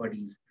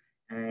antibodies.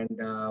 And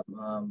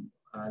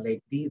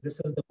this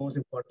is the most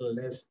important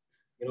list,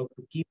 to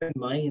keep in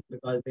mind,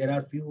 because there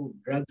are few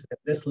drugs in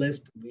this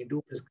list we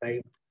do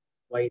prescribe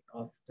quite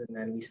often,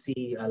 and we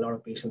see a lot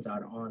of patients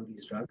are on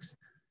these drugs.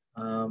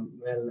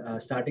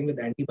 Starting with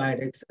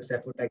antibiotics,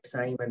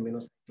 cefotaxime and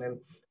minocycline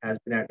has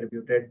been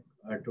attributed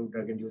to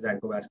drug-induced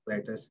ANCA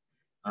vasculitis.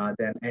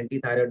 Then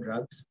antithyroid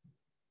drugs,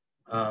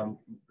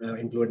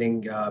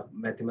 including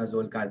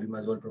methimazole,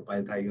 carbimazole,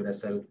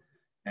 propylthiouracil,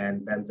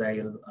 and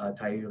benzyl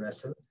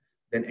thiouracil.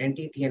 Then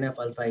anti-TNF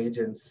alpha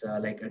agents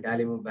like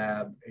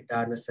adalimumab,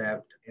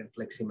 etanercept,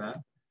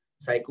 infliximab.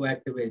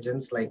 Psychoactive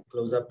agents like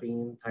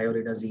clozapine,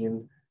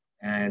 thioridazine,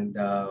 and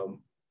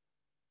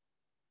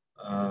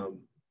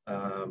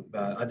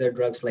other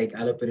drugs like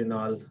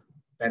allopurinol,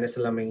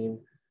 penicillamine,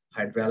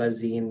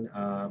 hydralazine,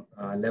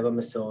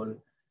 levamisole,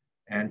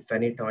 and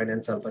phenytoin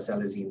and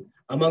sulfasalazine.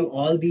 Among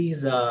all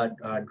these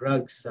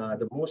drugs,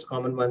 the most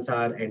common ones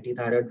are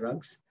antithyroid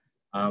drugs,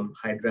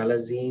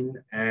 hydralazine,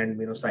 and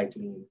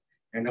minocycline.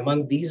 And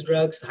among these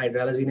drugs,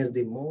 hydralazine is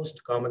the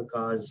most common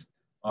cause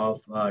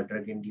of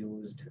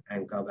drug-induced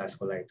ANCA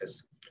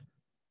vasculitis.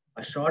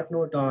 A short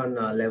note on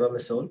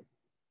levamisole.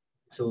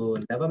 So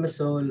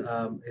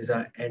levamisole is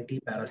an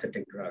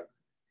anti-parasitic drug.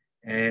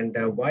 And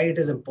why it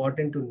is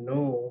important to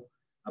know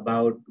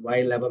about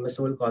why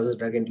levamisole causes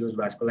drug-induced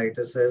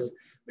vasculitis is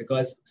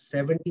because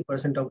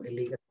 70% of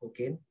illegal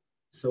cocaine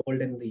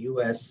sold in the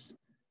US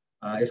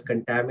is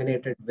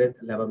contaminated with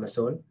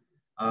levamisole.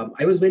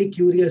 I was very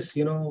curious,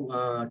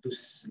 to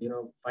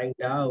find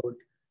out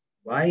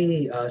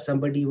why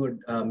somebody would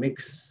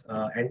mix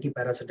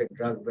anti-parasitic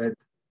drug with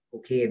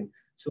cocaine.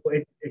 So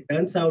it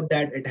turns out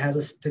that it has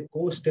a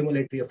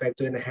co-stimulatory effect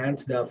to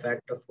enhance the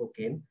effect of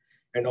cocaine.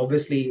 And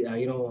obviously,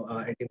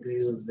 it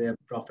increases their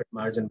profit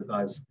margin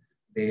because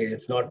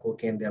it's not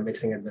cocaine, they're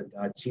mixing it with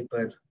a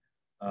cheaper,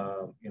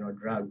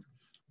 drug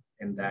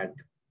in that.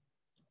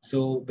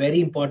 So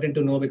very important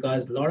to know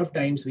because a lot of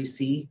times we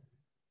see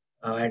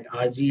at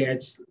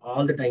RGH,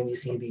 all the time we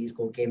see these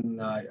cocaine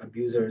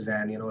abusers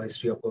and,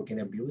 history of cocaine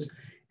abuse.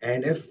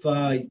 And if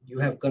you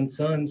have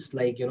concerns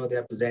like, they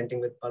are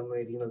presenting with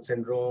pulmonary renal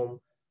syndrome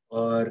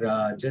or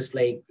just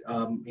like,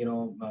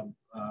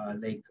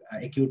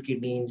 acute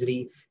kidney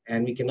injury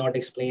and we cannot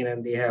explain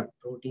and they have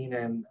protein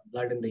and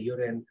blood in the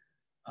urine,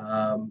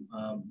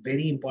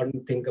 very important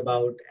to think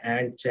about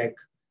and check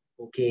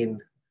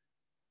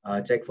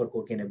check for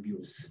cocaine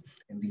abuse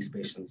in these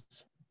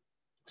patients.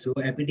 So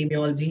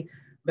epidemiology,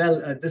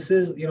 well, this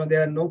is,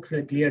 there are no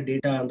clear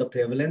data on the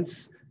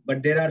prevalence,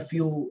 but there are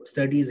few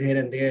studies here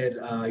and there,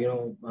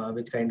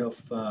 which kind of,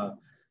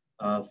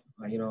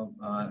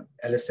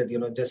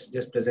 elicit,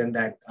 just present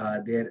that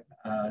there,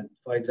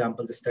 for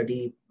example, the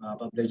study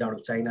published out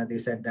of China, they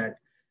said that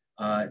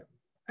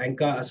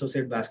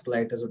ANCA-associated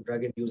vasculitis or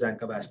drug-induced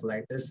ANCA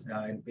vasculitis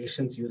in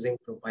patients using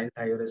propyl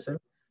thiouracil.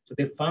 So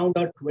they found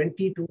out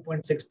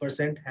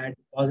 22.6% had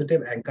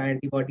positive ANCA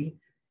antibody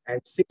and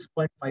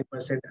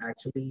 6.5%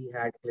 actually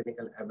had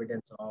clinical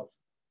evidence of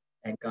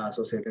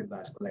ANCA-associated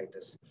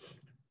vasculitis.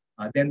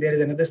 Then there is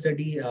another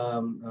study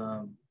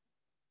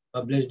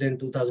published in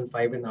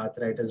 2005 in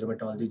Arthritis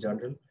Rheumatology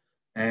Journal.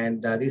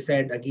 And they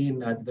said,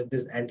 again, with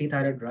this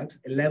antithyroid drugs,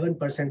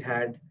 11%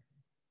 had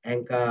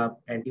ANCA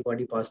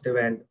antibody positive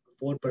and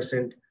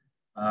 4%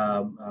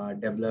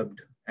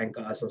 developed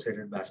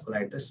ANCA-associated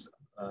vasculitis,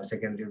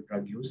 secondary to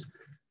drug use.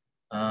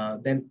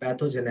 Then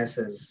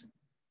pathogenesis.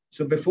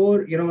 So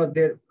before,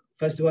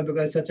 first of all,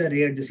 because it's such a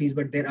rare disease,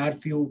 but there are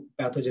few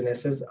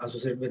pathogenesis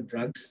associated with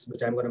drugs,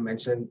 which I'm going to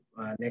mention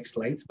next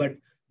slides. But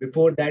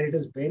before that, it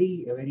is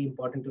very, very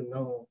important to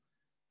know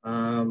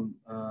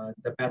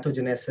the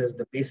pathogenesis,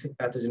 the basic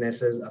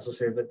pathogenesis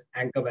associated with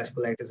ANCA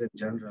vasculitis in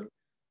general.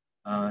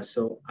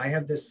 So I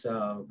have this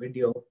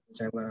video,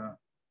 which I'm going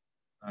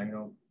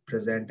to,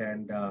 present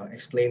and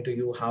explain to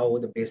you how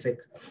the basic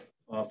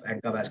of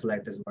ANCA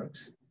vasculitis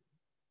works.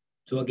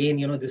 So again,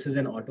 this is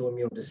an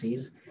autoimmune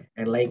disease,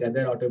 and like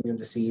other autoimmune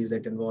disease,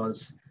 it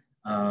involves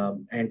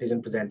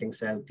antigen-presenting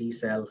cell, T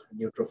cell,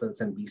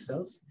 neutrophils, and B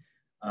cells.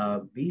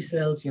 B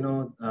cells,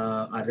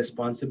 are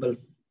responsible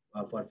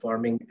for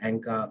forming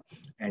ANCA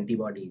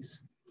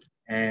antibodies,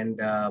 and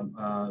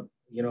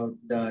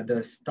the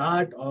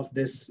start of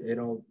this,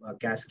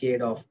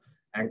 cascade of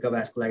ANCA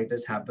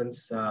vasculitis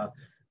happens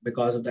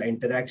because of the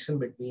interaction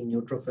between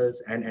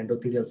neutrophils and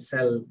endothelial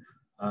cell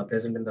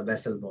present in the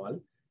vessel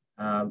wall.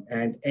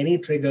 And any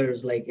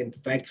triggers like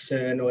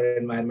infection or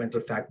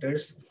environmental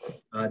factors,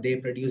 they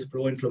produce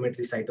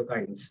pro-inflammatory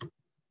cytokines.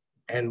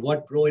 And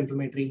what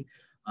pro-inflammatory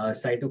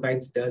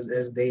cytokines does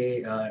is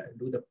they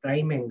do the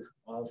priming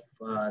of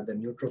the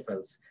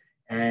neutrophils.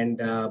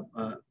 And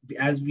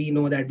as we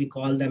know that we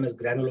call them as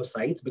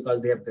granulocytes because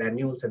they have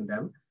granules in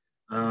them.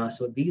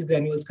 So these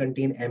granules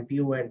contain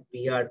MPO and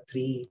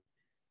PR3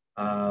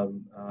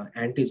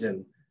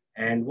 antigen.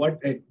 And what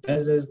it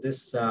does is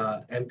this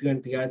MPO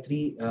and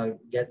PR3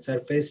 gets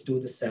surfaced to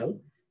the cell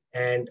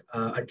and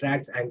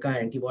attracts ANCA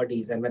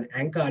antibodies. And when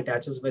ANCA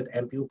attaches with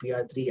MPO,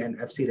 PR3 and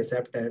FC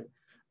receptor,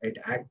 it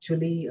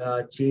actually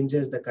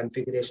changes the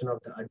configuration of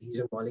the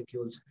adhesion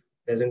molecules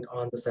present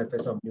on the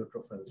surface of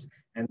neutrophils.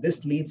 And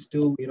this leads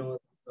to,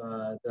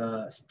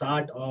 the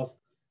start of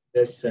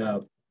this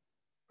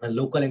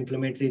local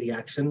inflammatory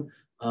reaction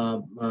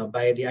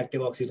by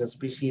reactive oxygen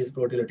species,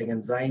 proteolytic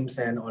enzymes,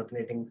 and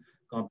alternating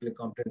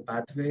complement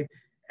pathway,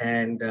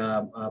 and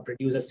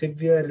produce a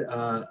severe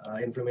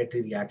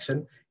inflammatory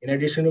reaction. In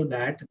addition to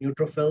that,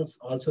 neutrophils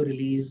also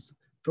release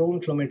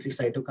pro-inflammatory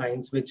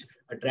cytokines, which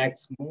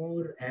attracts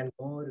more and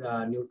more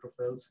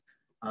neutrophils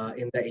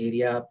in the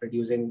area,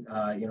 producing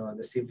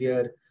the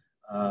severe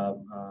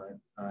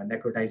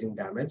necrotizing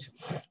damage.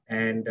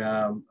 And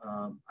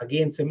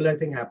again, similar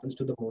thing happens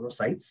to the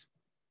monocytes.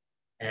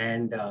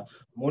 And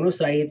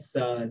monocytes,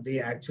 they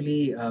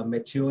actually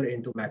mature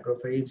into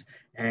macrophage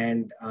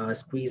and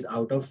squeeze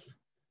out of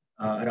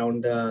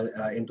around the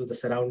into the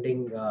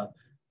surrounding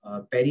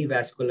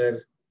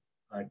perivascular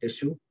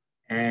tissue,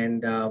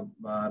 and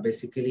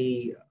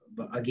basically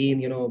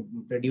again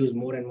produce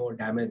more and more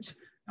damage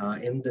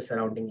in the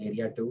surrounding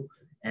area too.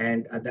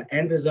 And the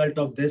end result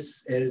of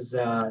this is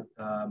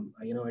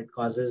it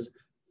causes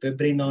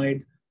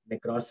fibrinoid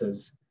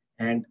necrosis.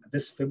 And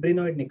this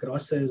fibrinoid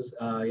necrosis,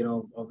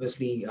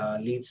 obviously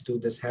leads to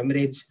this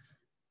hemorrhage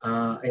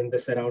in the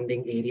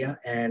surrounding area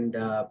and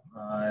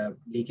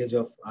leakage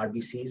of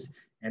RBCs.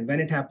 And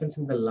when it happens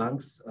in the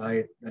lungs,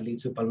 it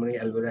leads to pulmonary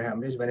alveolar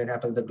hemorrhage. When it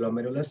happens in the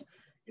glomerulus,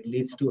 it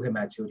leads to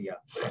hematuria.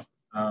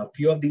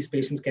 Few of these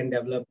patients can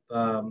develop,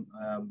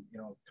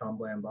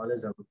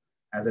 thromboembolism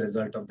as a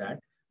result of that.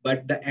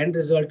 But the end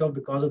result of,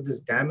 because of this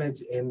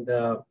damage in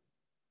the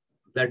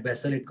blood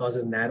vessel, it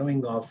causes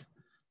narrowing of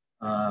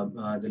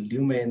the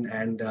lumen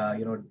and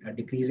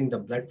decreasing the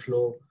blood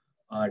flow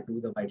to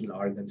the vital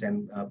organs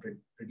and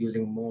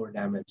producing more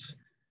damage.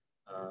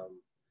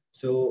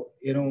 So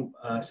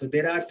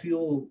there are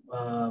few,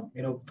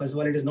 first of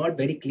all, it is not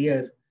very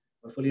clear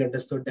or fully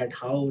understood that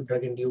how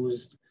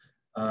drug-induced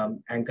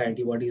ANCA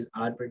antibodies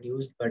are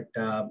produced, but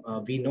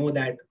we know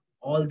that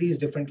all these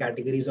different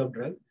categories of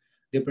drug,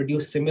 they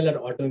produce similar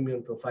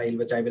autoimmune profile,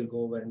 which I will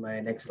go over in my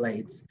next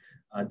slides,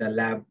 the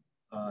lab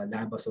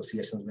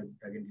associations with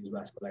drug-induced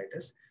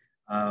vasculitis.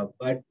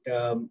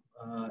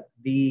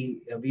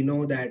 We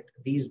know that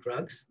these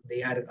drugs,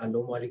 they are a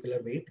low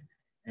molecular weight,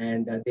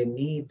 and they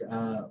need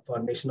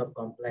formation of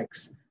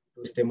complex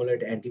to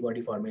stimulate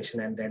antibody formation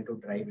and then to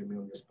drive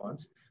immune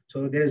response.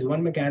 So there is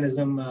one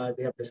mechanism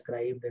they have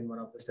described in one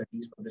of the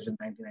studies published in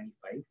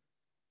 1995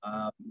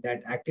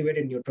 that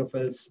activated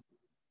neutrophils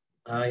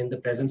in the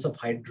presence of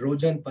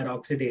hydrogen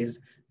peroxidase.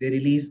 They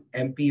release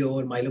MPO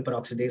or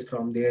myeloperoxidase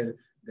from their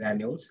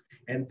granules.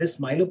 And this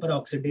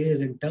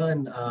myeloperoxidase in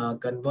turn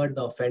convert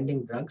the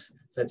offending drugs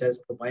such as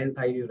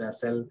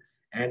propylthiouracil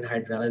and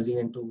hydralazine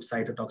into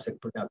cytotoxic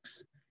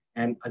products.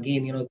 And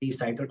again, these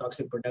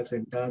cytotoxic products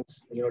in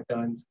turns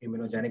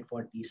immunogenic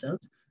for T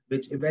cells,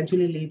 which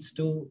eventually leads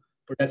to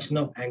production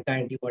of ANCA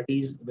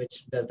antibodies,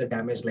 which does the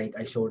damage like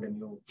I showed in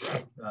you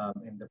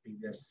in the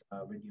previous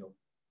video.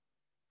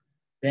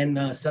 Then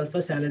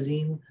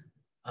sulfasalazine,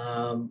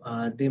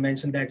 they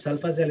mentioned that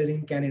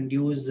sulfasalazine can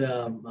induce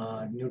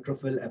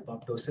neutrophil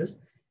apoptosis.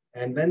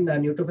 And when the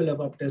neutrophil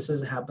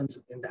apoptosis happens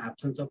in the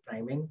absence of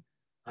priming,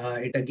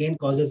 it again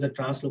causes a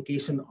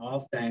translocation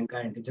of the ANCA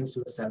antigens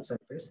to the cell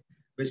surface,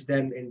 which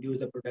then induce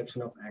the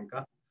production of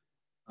ANCA.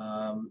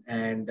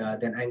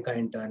 Then ANCA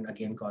in turn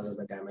again causes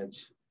the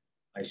damage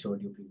I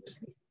showed you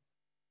previously.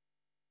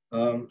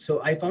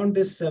 So I found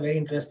this very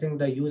interesting,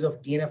 the use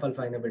of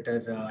TNF-alpha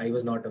inhibitor. I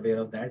was not aware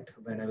of that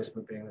when I was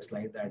preparing the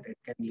slide, that it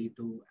can lead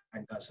to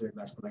ANCA-associated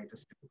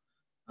vasculitis too.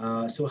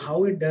 So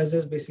how it does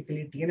is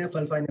basically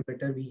TNF-alpha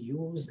inhibitor we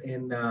use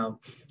in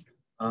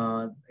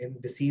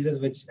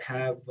diseases which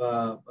are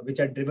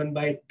driven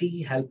by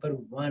T helper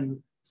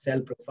 1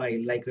 cell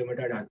profile, like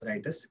rheumatoid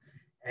arthritis.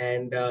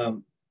 And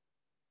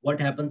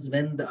what happens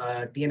when the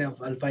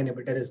TNF-alpha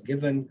inhibitor is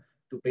given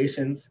to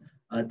patients,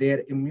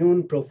 their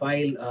immune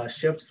profile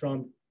shifts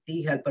from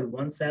T helper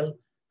 1 cell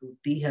to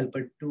T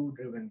helper 2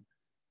 driven.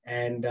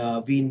 And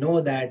we know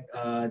that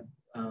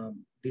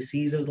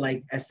diseases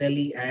like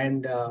SLE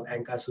and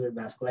ANCA-associated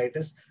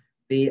vasculitis,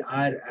 they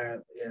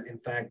are in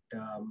fact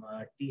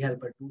T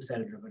helper 2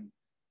 cell driven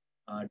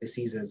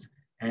diseases.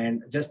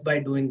 And just by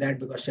doing that,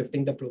 because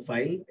shifting the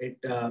profile, it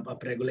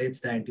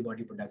upregulates the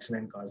antibody production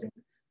and causing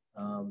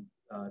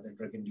the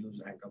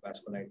drug-induced ANCA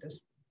vasculitis.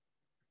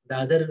 The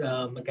other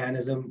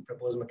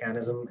proposed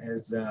mechanism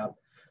is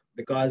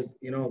because,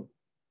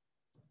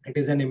 it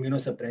is an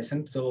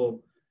immunosuppressant.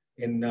 So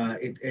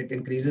it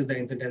increases the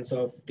incidence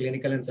of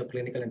clinical and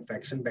subclinical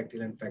infection,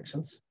 bacterial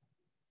infections.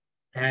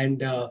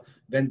 And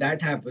when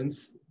that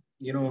happens,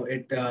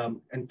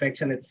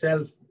 infection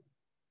itself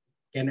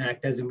can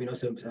act as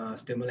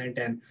immunostimulant.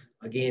 And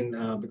again,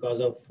 because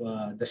of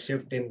the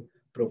shift in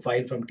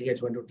profile from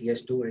Th1 to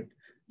Th2, it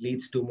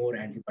leads to more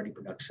antibody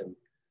production.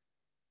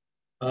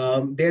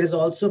 There is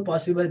also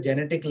possible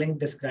genetic link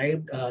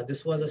described.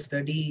 This was a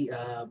study,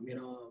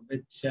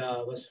 which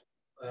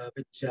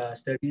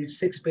studied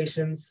 6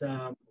 patients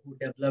who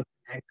developed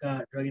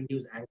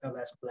drug-induced ANCA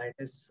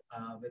vasculitis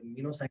with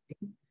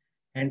minocycline,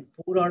 and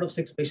 4 out of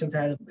 6 patients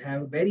have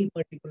a very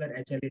particular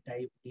HLA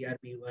type,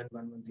 DRB1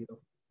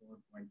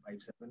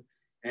 1104.57.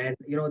 And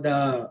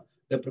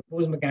the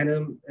proposed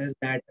mechanism is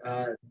that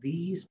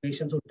these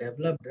patients who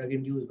develop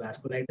drug-induced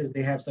vasculitis,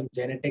 they have some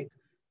genetic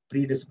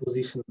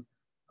predisposition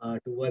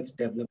towards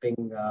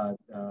developing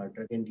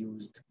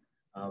drug-induced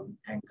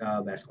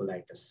ANCA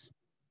vasculitis.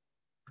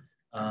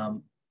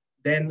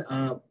 Then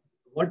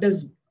what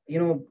does,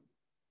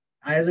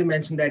 as I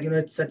mentioned that,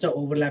 it's such an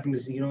overlapping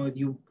disease,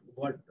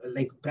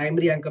 like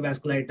primary ANCA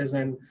vasculitis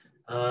and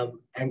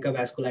ANCA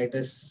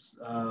vasculitis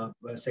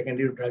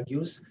secondary to drug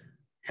use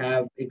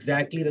have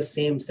exactly the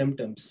same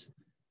symptoms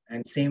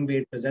and same way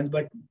it presents,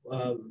 but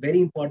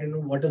very important,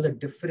 what is the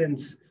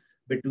difference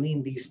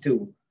between these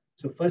two?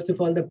 So first of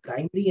all, the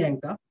primary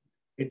ANCA,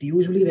 it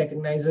usually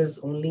recognizes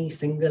only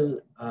single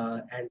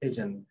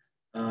antigen,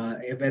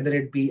 whether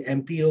it be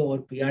MPO or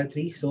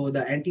PR3. So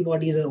the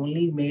antibodies are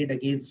only made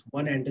against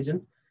one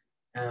antigen.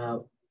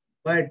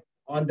 But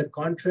on the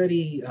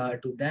contrary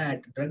to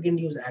that,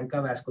 drug-induced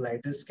ANCA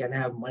vasculitis can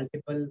have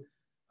multiple,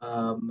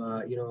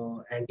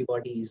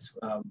 antibodies,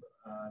 or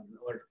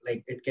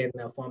like it can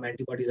form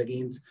antibodies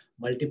against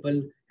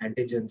multiple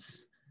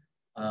antigens.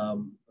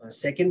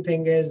 Second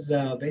thing is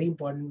very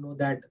important to know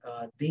that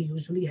they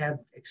usually have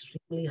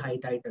extremely high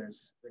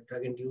titers with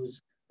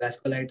drug-induced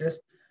vasculitis.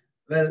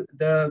 Well,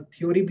 the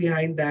theory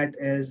behind that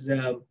is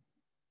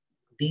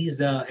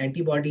these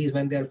antibodies,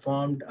 when they're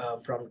formed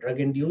from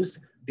drug-induced,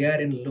 they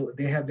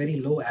have very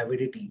low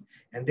avidity,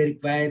 and they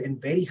require in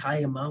very high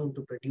amount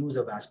to produce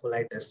a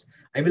vasculitis.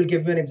 I will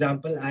give you an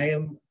example. I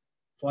am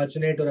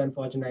fortunate or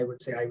unfortunate, I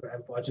would say I'm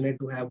fortunate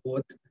to have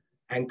both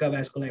ANCA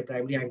vasculitis,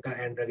 primary ANCA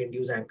and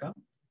drug-induced ANCA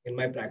in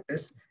my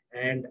practice.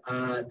 And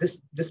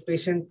this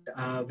patient,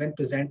 when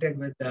presented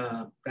with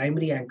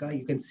primary ANCA,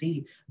 you can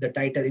see the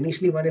titer.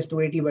 Initially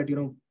 1:80, but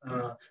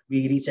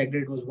we rechecked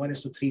it, was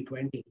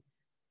 1:320.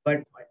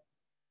 But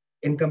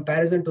in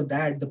comparison to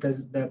that, the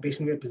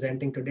patient we're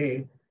presenting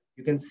today,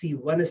 you can see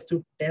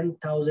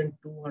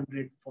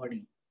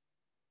 1:10,240.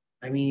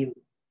 I mean,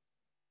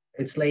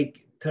 it's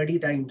like 30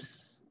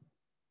 times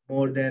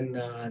more than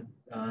the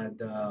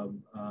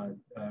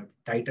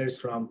titers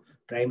from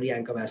primary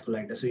ANCA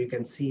vasculitis. So you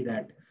can see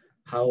that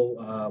how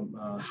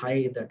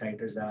high the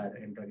titers are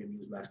in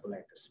drug-induced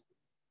vasculitis.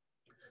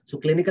 So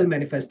clinical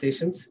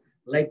manifestations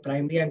like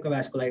primary ANCA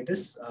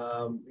vasculitis,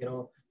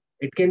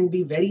 it can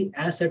be very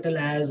as subtle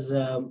as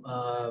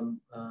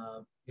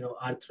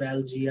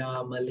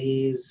arthralgia,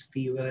 malaise,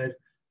 fever,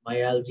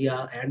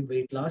 myalgia, and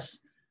weight loss.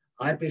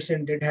 Our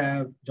patient did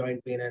have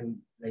joint pain and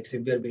like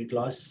severe weight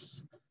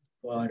loss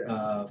for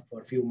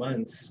a few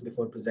months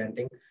before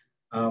presenting,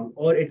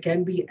 or it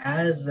can be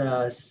as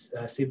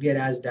severe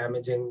as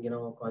damaging,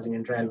 causing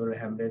intra-alveolar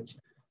hemorrhage,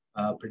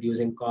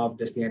 producing cough,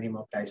 dyspnea, and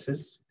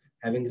hemoptysis,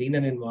 having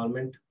renal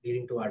involvement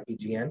leading to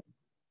RPGN.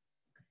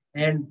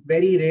 And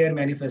very rare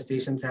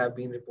manifestations have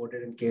been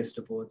reported in case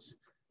reports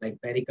like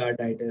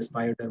pericarditis,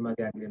 pyoderma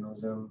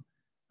gangrenosum,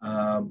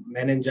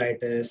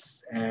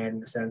 meningitis,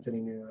 and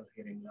sensorineural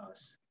hearing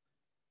loss.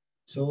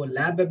 So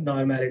lab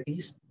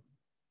abnormalities.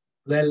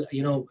 Well,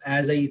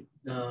 as I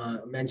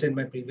mentioned in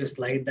my previous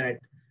slide, that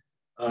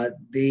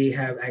they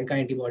have ANCA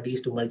antibodies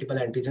to multiple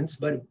antigens,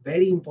 but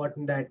very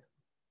important that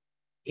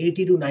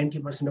 80 to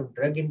 90% of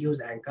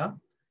drug-induced ANCA,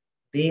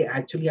 they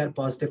actually are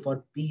positive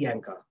for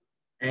p-ANCA.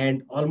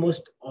 And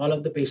almost all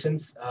of the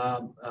patients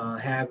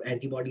have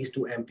antibodies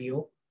to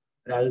MPO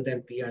rather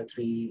than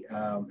PR3.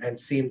 And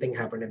same thing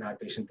happened in our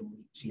patient too.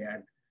 She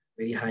had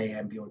very high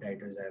MPO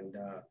titers and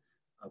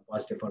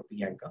positive for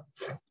p-ANCA.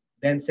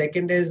 Then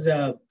second is,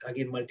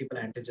 again, multiple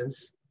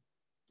antigens.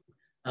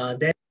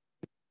 Then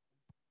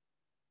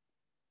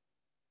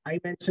I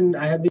mentioned,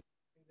 I have been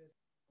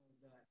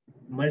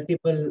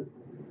multiple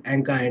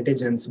ANCA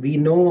antigens. We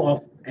know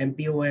of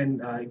MPO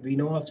and we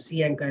know of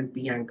c-ANCA and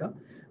p-ANCA.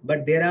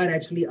 But there are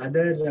actually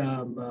other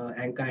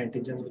ANCA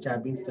antigens which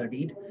have been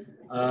studied.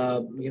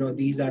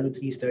 These are the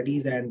 3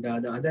 studies, and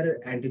the other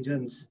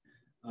antigens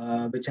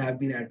which have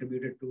been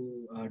attributed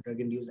to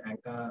drug-induced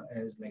ANCA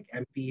is like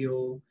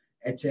MPO,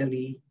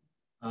 HLE,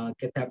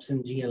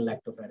 cathepsin G, and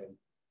lactoferrin.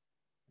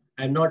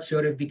 I'm not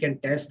sure if we can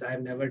test.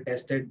 I've never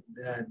tested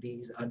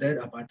these other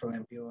apart from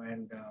MPO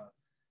and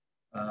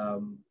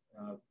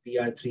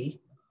PR3.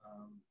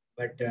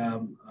 But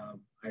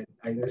I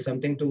there's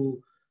something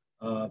to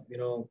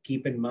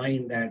keep in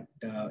mind that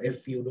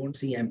if you don't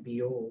see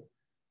MPO,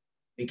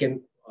 we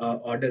can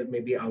order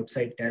maybe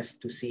outside tests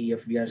to see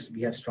if we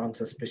have strong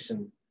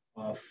suspicion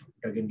of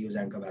drug-induced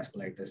ANCA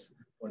vasculitis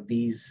for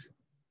these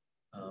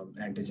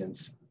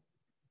antigens.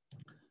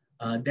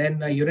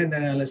 Then urine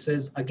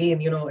analysis,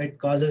 again, it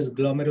causes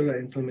glomerular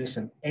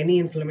inflammation. Any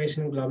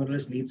inflammation in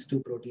glomerulus leads to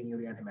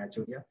proteinuria and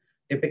hematuria,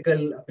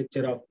 typical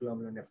picture of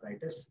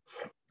glomerulonephritis.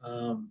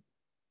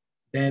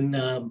 Then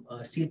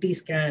CT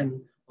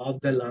scan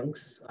of the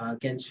lungs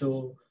can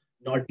show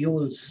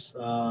nodules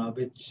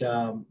which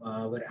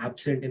were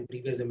absent in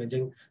previous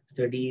imaging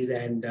studies,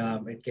 and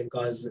it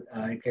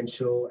can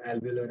show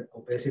alveolar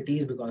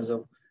opacities because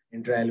of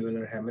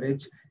intra-alveolar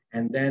hemorrhage.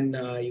 And then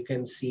you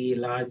can see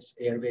large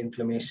airway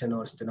inflammation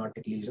or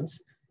stenotic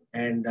lesions,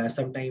 and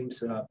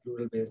sometimes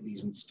pleural-based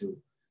lesions too.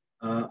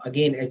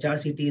 Again,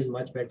 HRCT is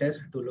much better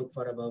to look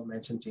for above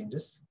mentioned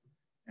changes,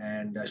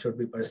 and should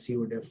be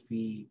pursued if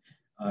we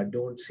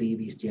don't see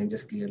these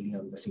changes clearly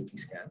on the CT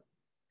scan.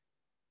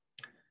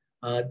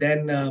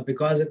 Then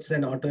because it's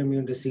an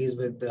autoimmune disease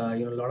with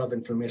a lot of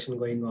inflammation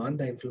going on,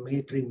 the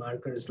inflammatory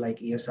markers like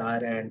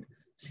ESR and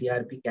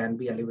CRP can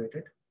be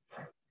elevated.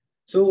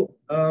 So,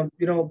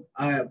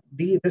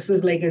 this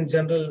is like in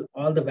general,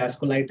 all the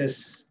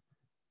vasculitis,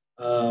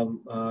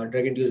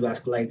 drug-induced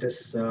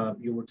vasculitis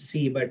you would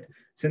see. But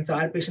since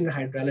our patient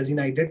had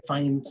hydralazine, I did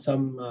find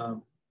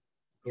some,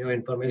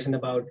 information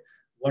about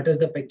what is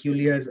the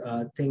peculiar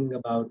thing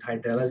about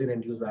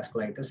hydralazine-induced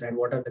vasculitis and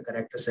what are the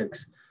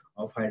characteristics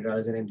of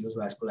hydralazine-induced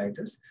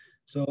vasculitis.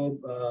 So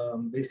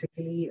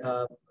basically,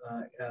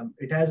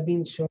 it has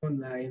been shown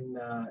in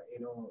a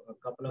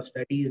couple of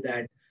studies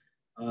that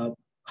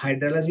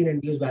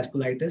hydralazine-induced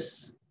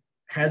vasculitis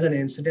has an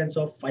incidence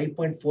of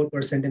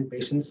 5.4% in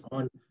patients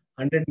on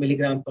 100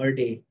 milligram per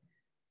day,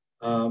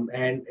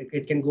 and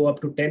it can go up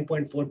to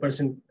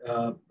 10.4%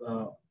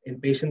 in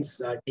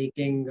patients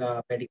taking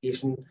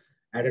medication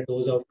at a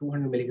dose of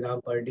 200 milligram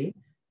per day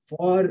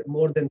for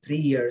more than 3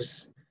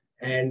 years.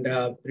 And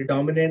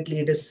predominantly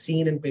it is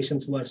seen in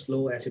patients who are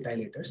slow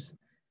acetylators.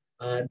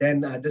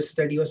 Then this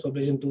study was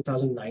published in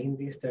 2009.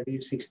 They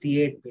studied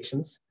 68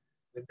 patients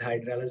with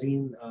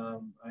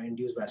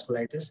hydralazine-induced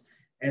vasculitis.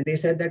 And they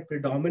said that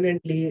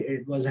predominantly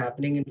it was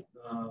happening in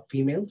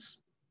females.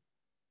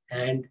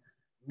 And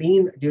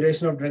mean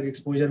duration of drug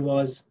exposure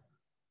was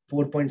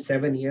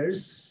 4.7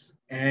 years.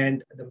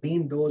 And the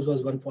mean dose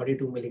was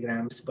 142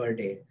 milligrams per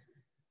day.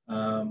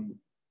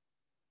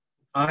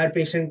 Our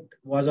patient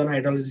was on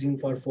hydralazine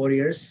for 4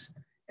 years,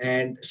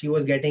 and she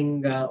was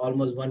getting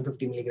almost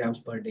 150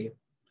 milligrams per day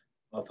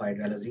of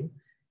hydralazine.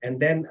 And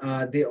then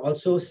they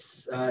also,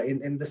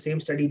 in the same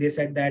study, they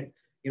said that,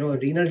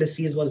 renal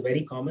disease was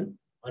very common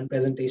on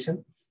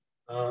presentation,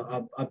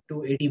 up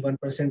to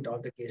 81%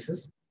 of the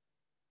cases.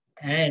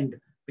 And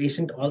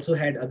patient also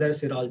had other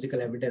serological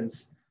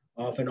evidence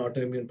of an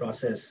autoimmune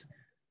process,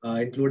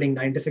 including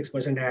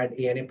 96% had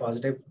ANA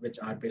positive, which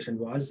our patient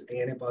was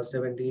ANA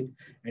positive indeed,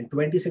 and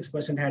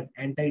 26% had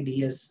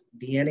anti-DS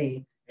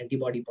DNA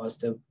antibody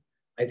positive.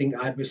 I think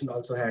our patient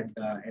also had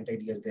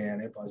anti-DS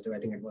DNA positive. I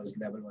think it was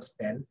level was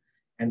 10,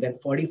 and then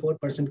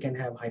 44% can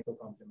have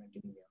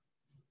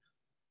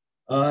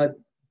hypocomplementemia.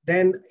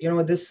 Then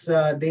this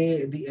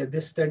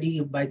this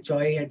study by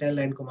Choi et al.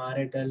 And Kumar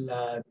et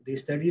al. They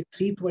studied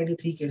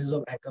 323 cases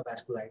of AKI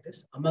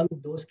vasculitis. Among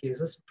those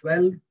cases,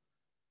 12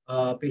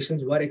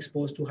 patients were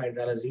exposed to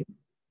hydralazine,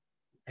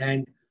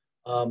 and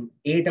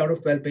 8 out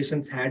of 12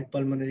 patients had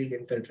pulmonary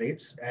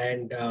infiltrates,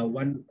 and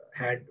 1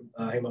 had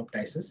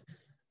hemoptysis.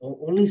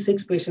 Only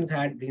 6 patients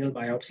had renal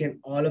biopsy, and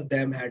all of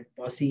them had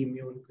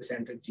posse-immune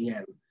concentric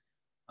GN.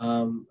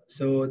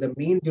 So the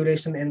mean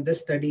duration in this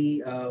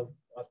study of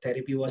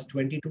therapy was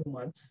 22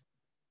 months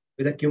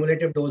with a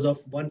cumulative dose of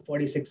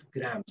 146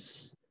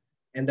 grams.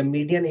 And the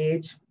median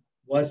age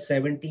was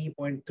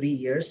 70.3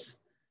 years,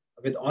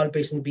 with all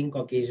patients being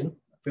Caucasian.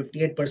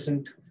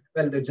 58%,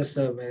 well, there's just,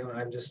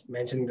 I'm just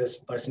mentioning this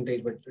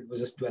percentage, but it was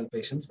just 12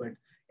 patients. But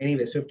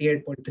anyways,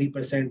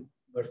 58.3%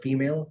 were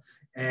female,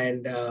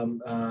 and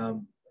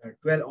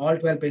all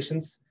 12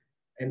 patients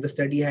in the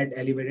study had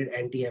elevated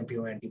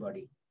anti-MPO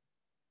antibody.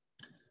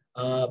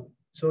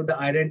 So the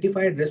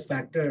identified risk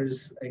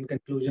factors in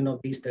conclusion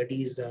of these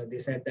studies, they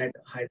said that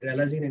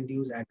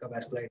hydralazine-induced AKI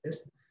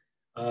vasculitis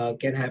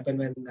can happen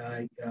when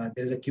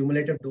there's a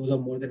cumulative dose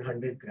of more than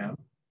 100 grams.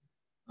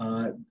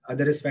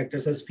 Other risk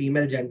factors as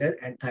female gender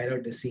and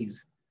thyroid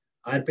disease.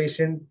 Our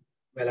patient,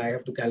 well, I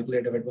have to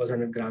calculate if it was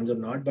 100 grams or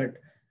not, but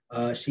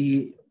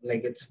she,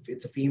 like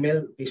it's a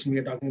female patient we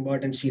are talking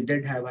about, and she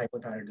did have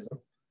hypothyroidism.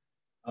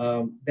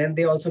 Then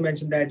they also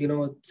mentioned that,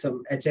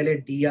 some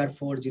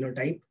HLA-DR4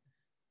 genotype,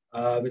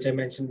 which I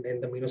mentioned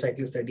in the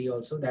minocycline study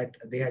also, that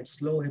they had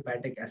slow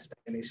hepatic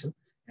acetylation,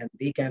 and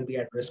they can be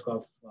at risk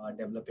of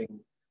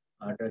developing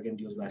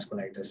drug-induced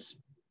vasculitis.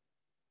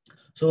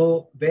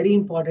 So very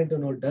important to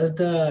know, does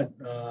the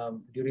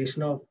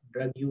duration of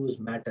drug use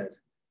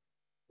matter?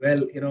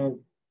 Well,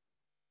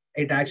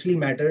 it actually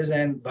matters,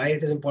 and why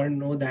it is important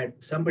to know that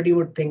somebody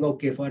would think,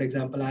 okay, for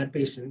example, our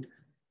patient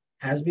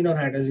has been on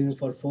hydralazine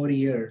for 4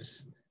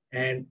 years,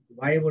 and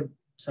why would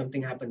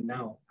something happen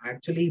now?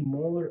 Actually,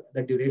 more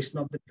the duration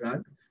of the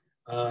drug.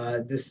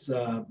 Von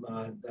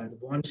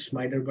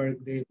Schmeiderberg,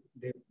 they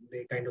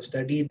kind of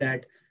studied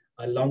that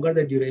longer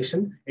the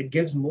duration, it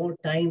gives more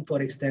time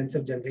for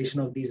extensive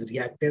generation of these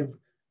reactive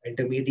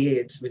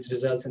intermediates, which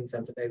results in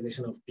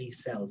sensitization of T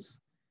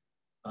cells,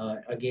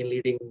 again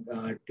leading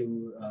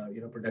to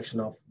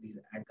production of these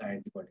AKI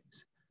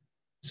antibodies.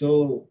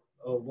 So,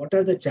 what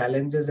are the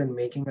challenges in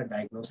making a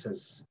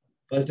diagnosis?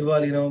 First of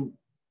all,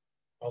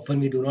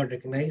 often we do not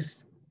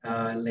recognize,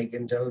 like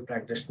in general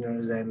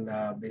practitioners, and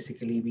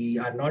basically we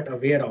are not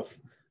aware of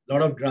a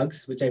lot of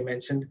drugs, which I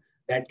mentioned,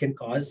 that can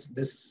cause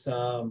this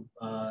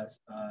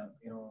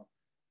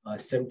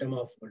symptom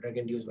of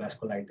drug-induced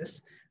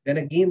vasculitis. Then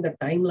again, the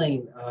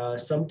timeline,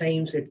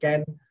 sometimes it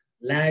can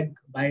lag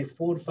by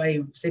 4,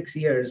 5, 6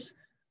 years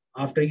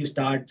after you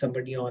start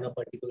somebody on a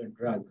particular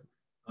drug,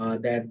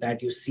 that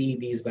you see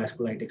these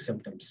vasculitic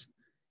symptoms.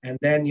 And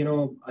then,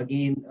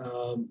 again,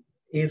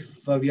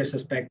 if we are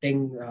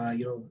suspecting,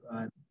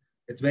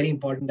 it's very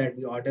important that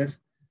we order,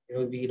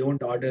 we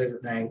don't order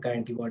the AKI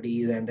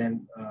antibodies and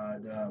then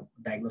the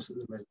diagnosis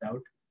is missed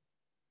out.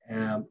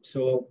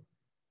 So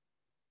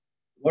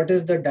what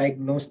is the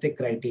diagnostic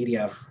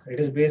criteria? It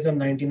is based on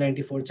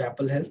 1994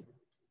 Chapel Hill.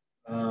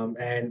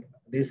 And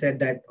they said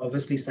that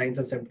obviously signs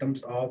and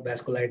symptoms of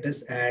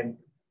vasculitis and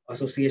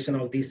association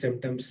of these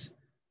symptoms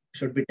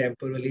should be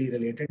temporally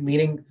related,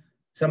 meaning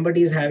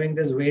somebody is having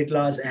this weight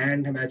loss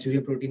and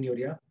hematuria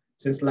proteinuria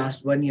since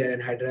last 1 year,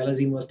 and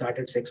hydralazine was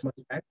started 6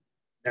 months back.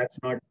 That's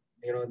not,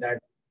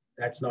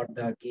 that's not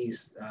the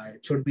case.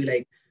 It should be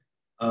like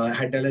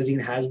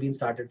hydralazine has been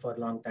started for a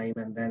long time,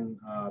 and then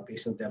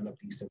patients develop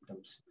these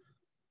symptoms.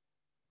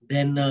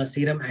 Then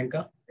serum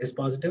ANCA is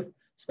positive,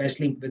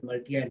 especially with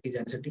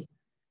multi-antigenicity.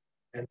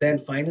 And then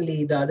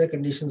finally, the other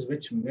conditions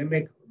which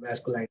mimic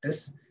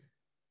vasculitis,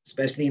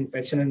 especially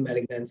infection and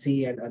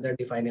malignancy and other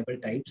definable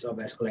types of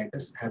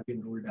vasculitis have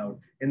been ruled out.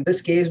 In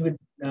this case, we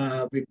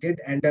did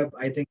end up,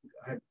 I think,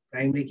 our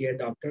primary care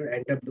doctor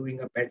ended up doing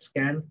a PET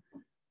scan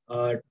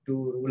to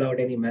rule out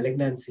any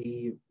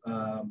malignancy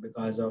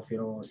because of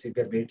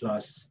severe weight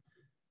loss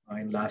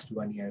in last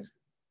 1 year.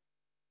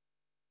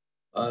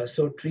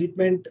 So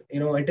treatment,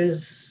 it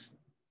is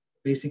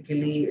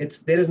basically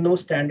there is no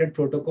standard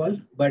protocol,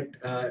 but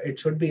it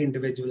should be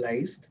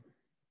individualized.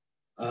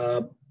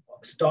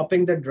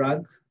 Stopping the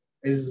drug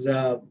is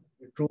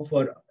true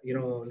for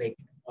like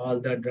all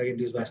the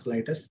drug-induced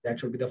vasculitis. That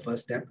should be the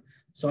first step.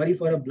 Sorry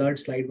for a blurred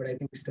slide, but I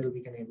think still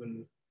we can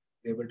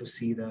able to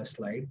see the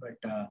slide. But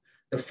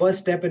the first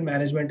step in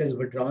management is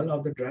withdrawal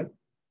of the drug.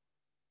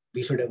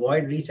 We should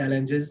avoid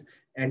re-challenges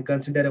and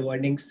consider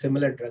avoiding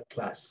similar drug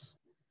class.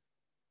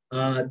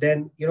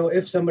 Then,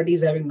 if somebody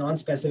is having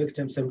non-specific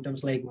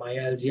symptoms like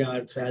myalgia,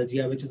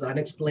 arthralgia, which is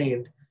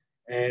unexplained,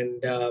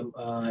 and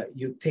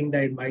you think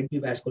that it might be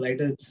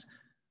vasculitis,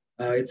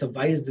 it's a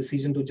wise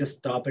decision to just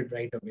stop it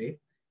right away.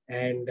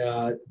 And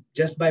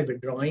just by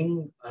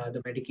withdrawing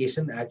the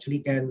medication actually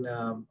can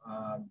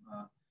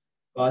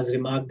cause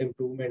remarked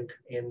improvement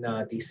in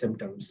these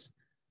symptoms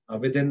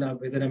within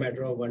a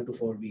matter of 1 to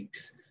 4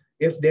 weeks.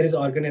 If there is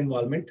organ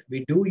involvement,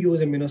 we do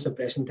use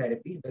immunosuppression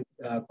therapy with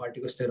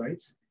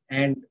corticosteroids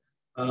and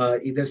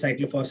either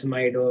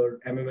cyclophosphamide or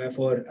MMF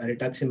or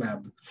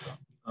rituximab.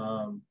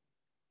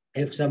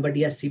 If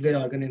somebody has severe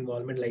organ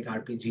involvement like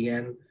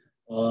RPGN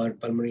or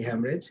pulmonary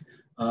hemorrhage,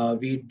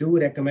 we do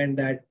recommend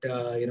that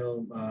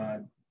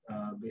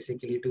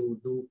basically to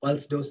do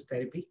pulse dose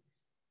therapy,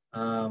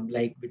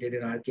 like we did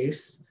in our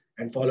case,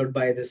 and followed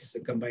by this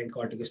combined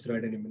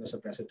corticosteroid and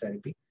immunosuppressive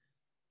therapy.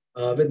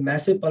 With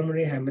massive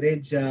pulmonary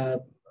hemorrhage,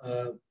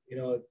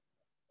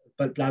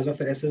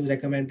 plasmapheresis is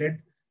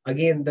recommended.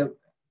 Again,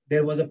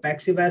 there was a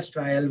Paxivas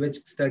trial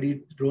which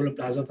studied role of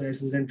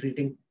plasmapheresis in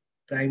treating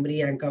primary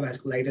ANCA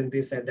vasculitis, and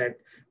they said that,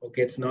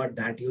 okay, it's not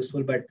that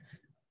useful, but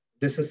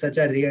this is such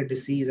a rare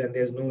disease and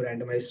there's no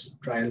randomized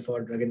trial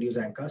for drug-induced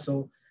ANCA.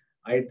 So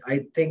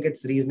I think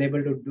it's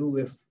reasonable to do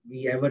if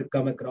we ever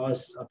come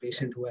across a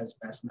patient who has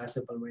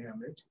massive pulmonary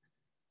hemorrhage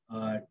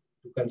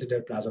to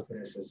consider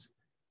plasmapheresis.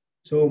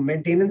 So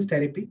maintenance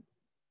therapy,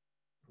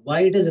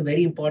 why it is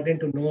very important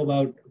to know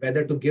about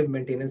whether to give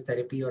maintenance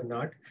therapy or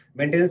not.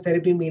 Maintenance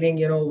therapy meaning,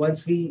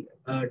 once we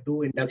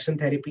do induction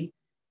therapy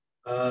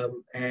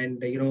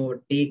and,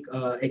 take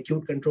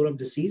acute control of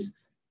disease,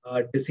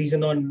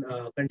 decision on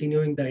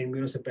continuing the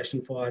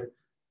immunosuppression for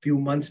few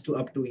months to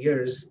up to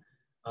years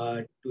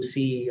to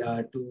see,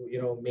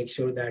 make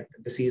sure that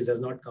disease does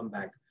not come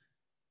back.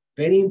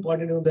 Very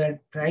important to know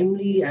that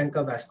primary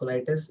ANCA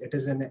vasculitis, it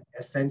is an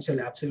essential,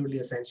 absolutely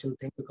essential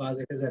thing because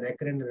it is a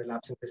recurrent and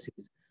relapsing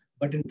disease.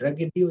 But in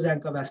drug-induced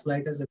ANCA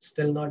vasculitis, it's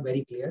still not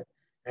very clear.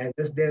 And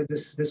this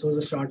was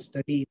a short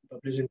study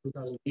published in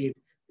 2008.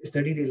 It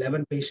studied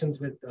 11 patients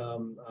with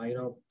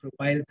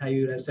propyl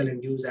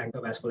thiouracil-induced ANCA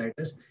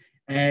vasculitis,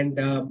 and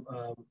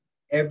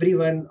every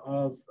one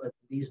of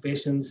these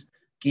patients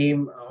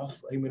came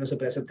off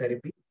immunosuppressive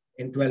therapy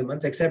in 12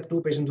 months, except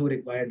 2 patients who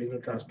required renal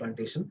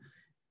transplantation.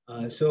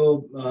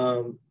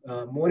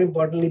 More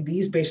importantly,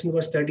 these patients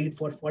were studied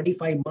for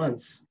 45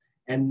 months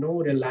and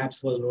no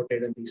relapse was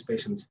noted in these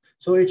patients.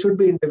 So it should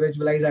be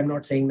individualized. I'm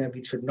not saying that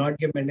we should not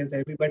give maintenance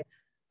therapy, but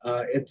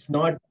it's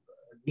not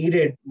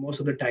needed most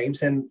of the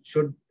times, and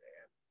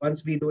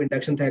once we do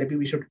induction therapy,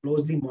 we should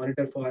closely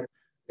monitor for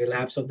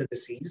relapse of the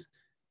disease.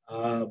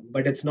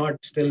 But it's not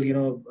still,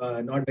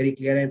 not very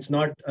clear. And it's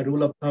not a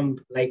rule of thumb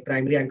like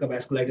primary ANCA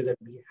vasculitis that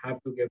we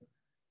have to give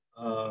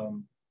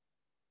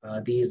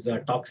these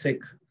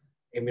toxic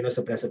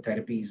immunosuppressive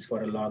therapies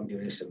for a long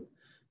duration.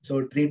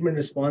 So treatment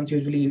response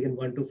usually in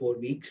 1 to 4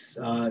 weeks,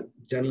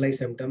 generalized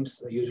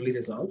symptoms usually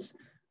resolves.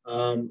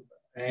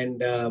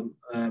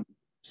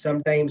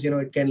 Sometimes,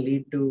 it can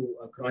lead to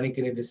a chronic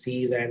kidney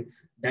disease, and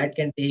that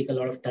can take a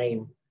lot of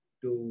time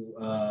to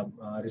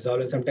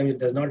resolve. And sometimes it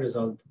does not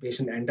resolve. The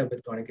patient end up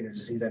with chronic kidney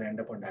disease and end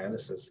up on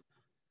dialysis.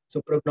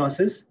 So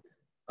prognosis.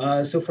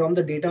 So from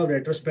the data of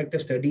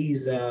retrospective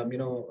studies,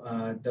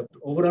 the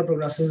overall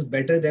prognosis is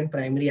better than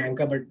primary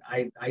ANCA, but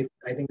I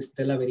think it's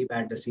still a very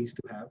bad disease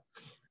to have.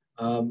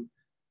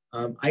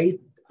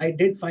 I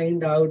did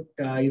find out,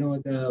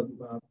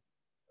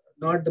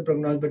 not the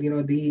prognosis, but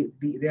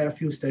there are a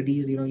few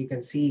studies. You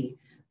can see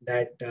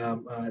that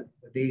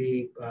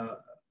they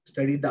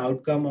studied the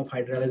outcome of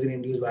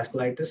hydroxyl-induced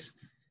vasculitis.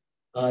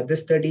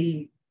 This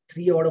study,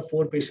 3 out of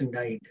 4 patients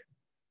died.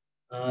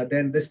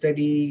 Then this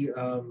study,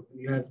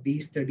 you have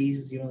these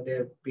studies.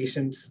 There are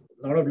patients,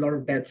 a lot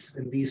of deaths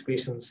in these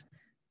patients.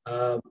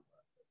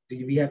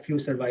 We have few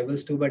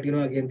survivals too, but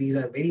again, these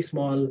are very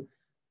small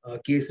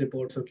case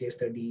reports or case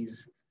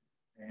studies,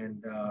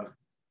 and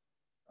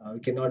we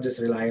cannot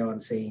just rely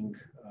on saying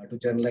to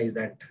generalize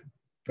that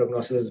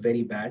prognosis is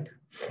very bad.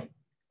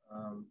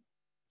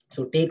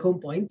 So take-home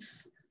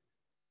points.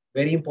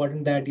 Very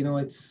important that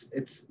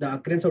it's the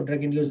occurrence of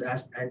drug-induced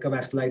ANCA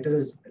vasculitis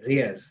is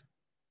rare,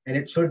 and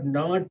it should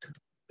not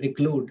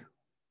preclude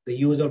the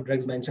use of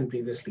drugs mentioned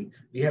previously.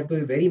 We have to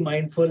be very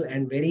mindful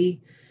and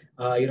very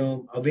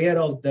aware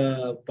of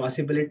the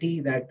possibility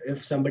that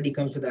if somebody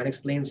comes with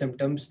unexplained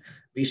symptoms,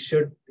 we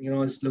should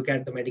look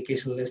at the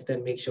medication list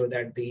and make sure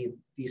that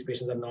these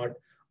patients are not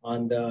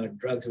on the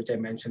drugs which I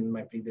mentioned in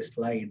my previous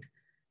slide,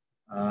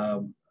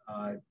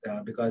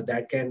 because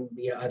that can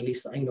be an early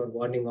sign or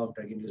warning of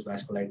drug-induced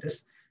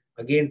vasculitis.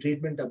 Again,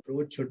 treatment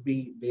approach should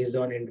be based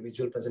on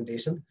individual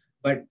presentation,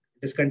 but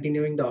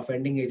discontinuing the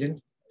offending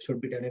agent should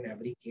be done in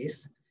every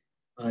case.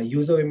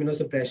 Use of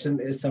immunosuppression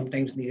is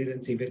sometimes needed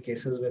in severe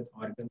cases with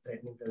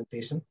organ-threatening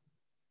presentation,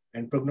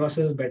 and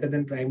prognosis is better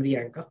than primary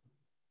ANCA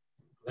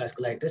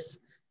vasculitis.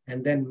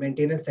 And then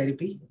maintenance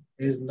therapy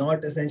is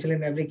not essential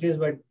in every case,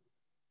 but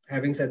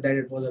having said that,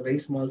 it was a very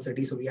small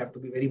study, so we have to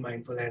be very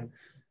mindful and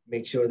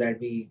make sure that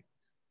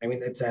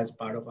it's as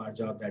part of our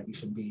job that we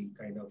should be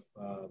kind of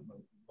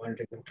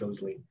monitoring them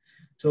closely.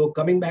 So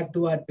coming back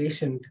to our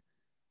patient,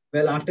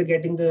 well, after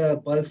getting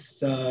the pulse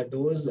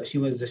dose, she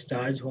was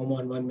discharged home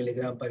on 1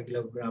 milligram per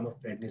kilogram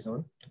of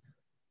prednisone.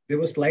 There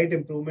was slight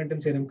improvement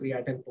in serum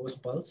creatinine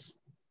post-pulse,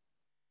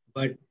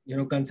 but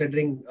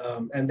considering,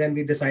 and then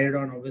we decided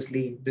on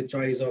obviously the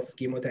choice of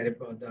chemotherapy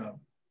or the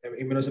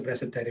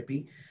immunosuppressive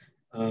therapy.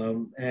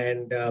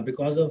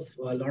 Because of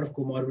a lot of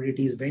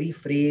comorbidities, very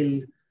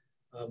frail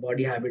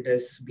body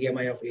habitus,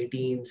 BMI of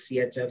 18,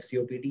 CHF,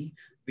 COPD,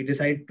 we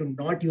decided to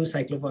not use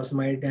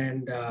cyclophosphamide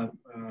and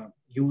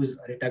use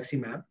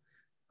rituximab.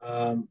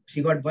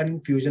 She got one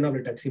infusion of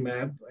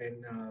rituximab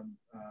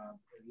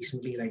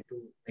recently, like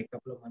a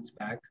couple of months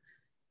back.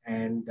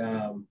 And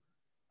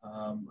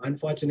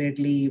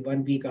unfortunately,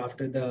 1 week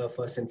after the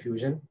first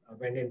infusion,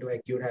 went into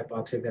acute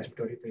hypoxic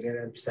respiratory failure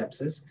and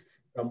sepsis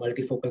from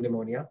multifocal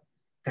pneumonia.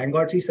 Thank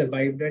God she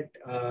survived it,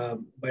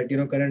 but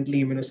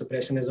currently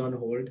immunosuppression is on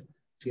hold.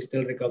 She's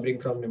still recovering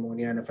from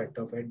pneumonia and effect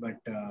of it. But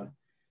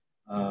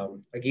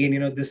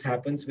again, this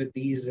happens with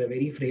these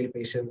very frail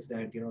patients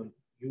that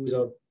use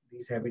of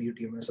these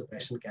heavy-duty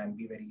immunosuppression can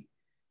be very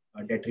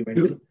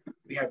detrimental.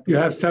 You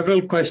have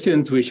several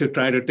questions. We should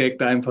try to take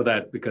time for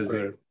that because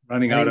we're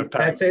running out of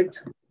time. That's it.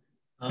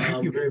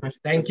 Thank you very much.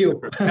 Thank you.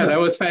 Yeah, that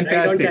was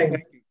fantastic.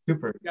 Right,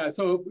 super. Yeah,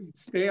 so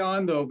stay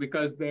on though,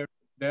 because there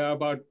are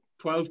about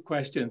 12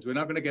 questions. We're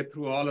not going to get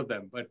through all of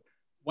them, but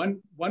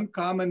one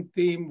common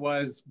theme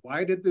was,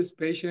 why did this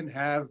patient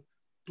have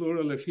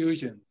pleural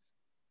effusions?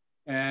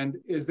 And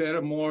is there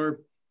a more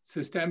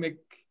systemic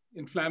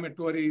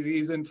inflammatory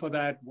reason for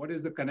that? What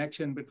is the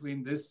connection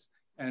between this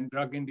and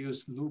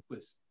drug-induced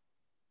lupus?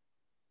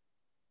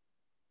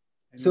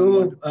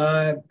 So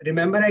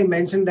remember I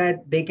mentioned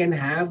that they can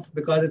have,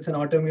 because it's an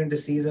autoimmune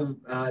disease,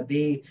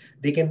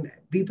 they can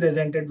be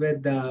presented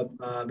with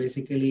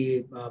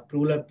basically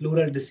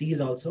pleural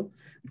disease also.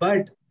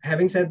 But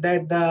having said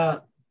that,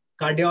 the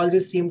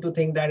cardiologists seem to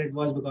think that it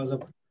was because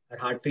of her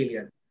heart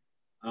failure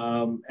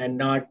and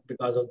not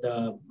because of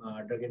the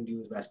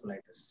drug-induced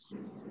vasculitis.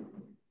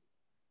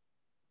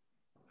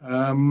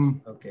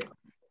 Okay.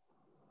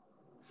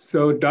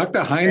 So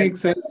Dr. Heinig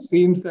says,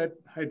 seems that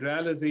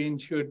hydralazine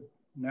should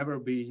never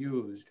be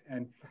used.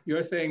 And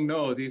you're saying,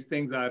 no, these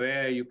things are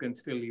rare, you can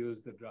still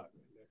use the drug.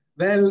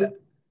 Well,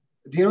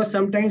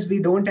 sometimes we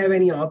don't have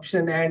any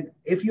option. And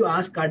if you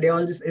ask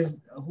cardiologists,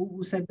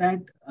 who said that?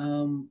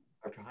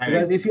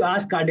 Because if you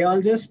ask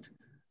cardiologists,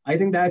 I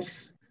think I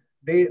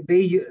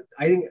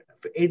think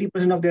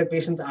 80% of their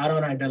patients are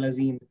on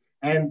hydralazine.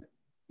 And,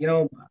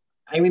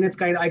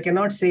 it's I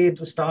cannot say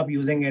to stop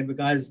using it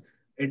because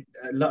a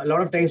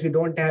lot of times we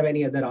don't have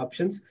any other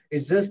options.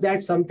 It's just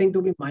that something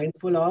to be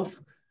mindful of,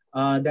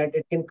 that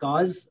it can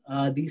cause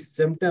these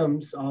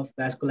symptoms of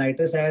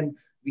vasculitis, and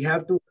we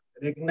have to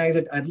recognize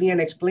it early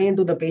and explain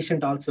to the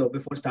patient also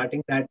before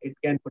starting that it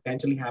can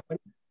potentially happen.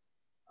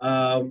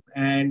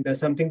 And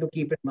something to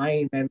keep in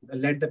mind, and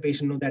let the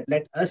patient know that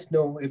let us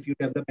know if you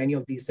develop any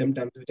of these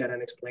symptoms which are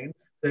unexplained,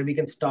 so that we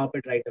can stop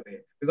it right away.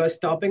 Because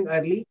stopping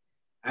early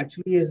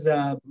actually is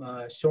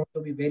shown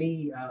to be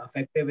very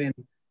effective in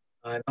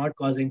not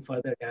causing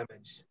further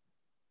damage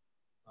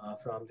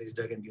from this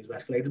drug-induced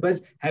vasculitis.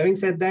 But having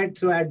said that,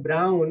 so at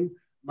Brown,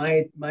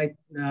 my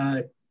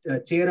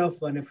chair of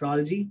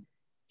nephrology,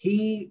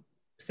 he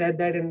said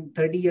that in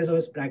 30 years of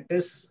his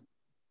practice,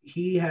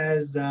 he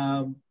has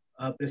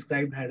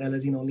prescribed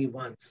hydralazine only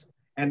once.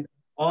 And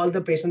all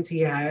the patients he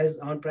has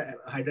on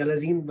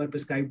hydralazine were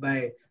prescribed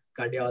by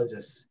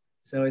cardiologists.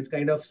 So it's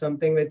kind of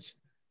something which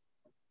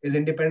is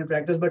independent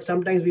practice, but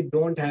sometimes we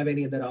don't have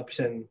any other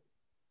option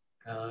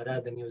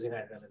rather than using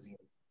hydralazine.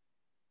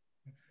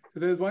 So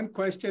there's one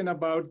question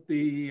about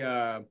the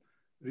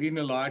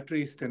renal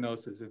artery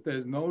stenosis. If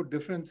there's no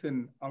difference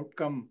in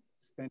outcome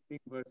stenting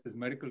versus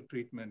medical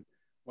treatment,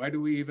 why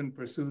do we even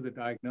pursue the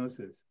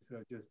diagnosis?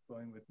 So just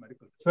going with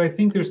medical treatment. So I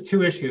think there's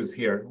two issues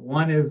here.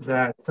 One is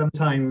that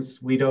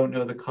sometimes we don't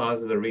know the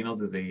cause of the renal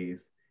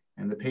disease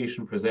and the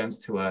patient presents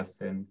to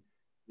us and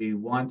we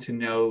want to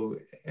know,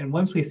 and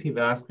once we see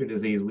vascular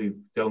disease, we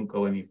don't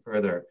go any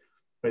further.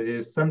 But it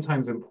is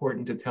sometimes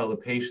important to tell the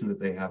patient that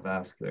they have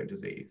vascular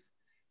disease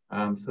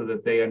so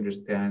that they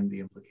understand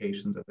the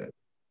implications of it.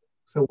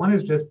 So one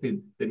is just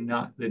the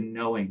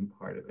knowing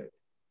part of it.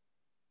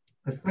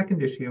 The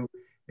second issue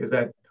is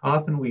that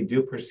often we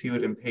do pursue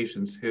it in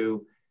patients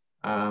who,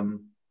 and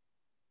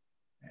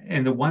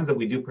the ones that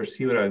we do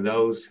pursue it are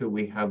those who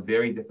we have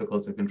very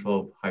difficult to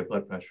control high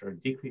blood pressure or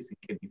decreasing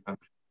kidney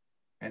function.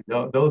 And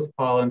those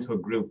fall into a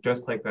group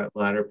just like that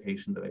latter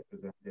patient that I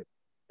presented,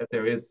 that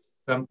there is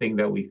something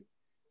that we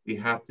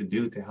have to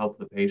do to help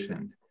the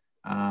patient.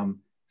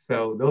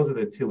 So those are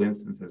the two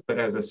instances. But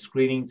as a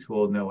screening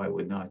tool, no, I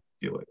would not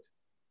do it.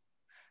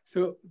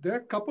 So there are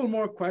a couple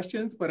more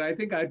questions, but I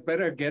think I'd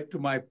better get to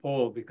my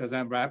poll because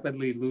I'm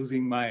rapidly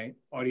losing my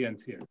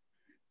audience here.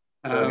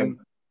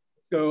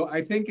 So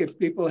I think if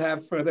people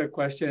have further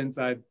questions,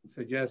 I'd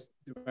suggest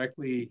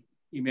directly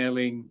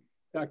emailing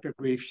Dr.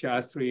 Grieff,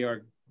 Shastry,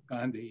 or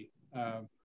Gandhi.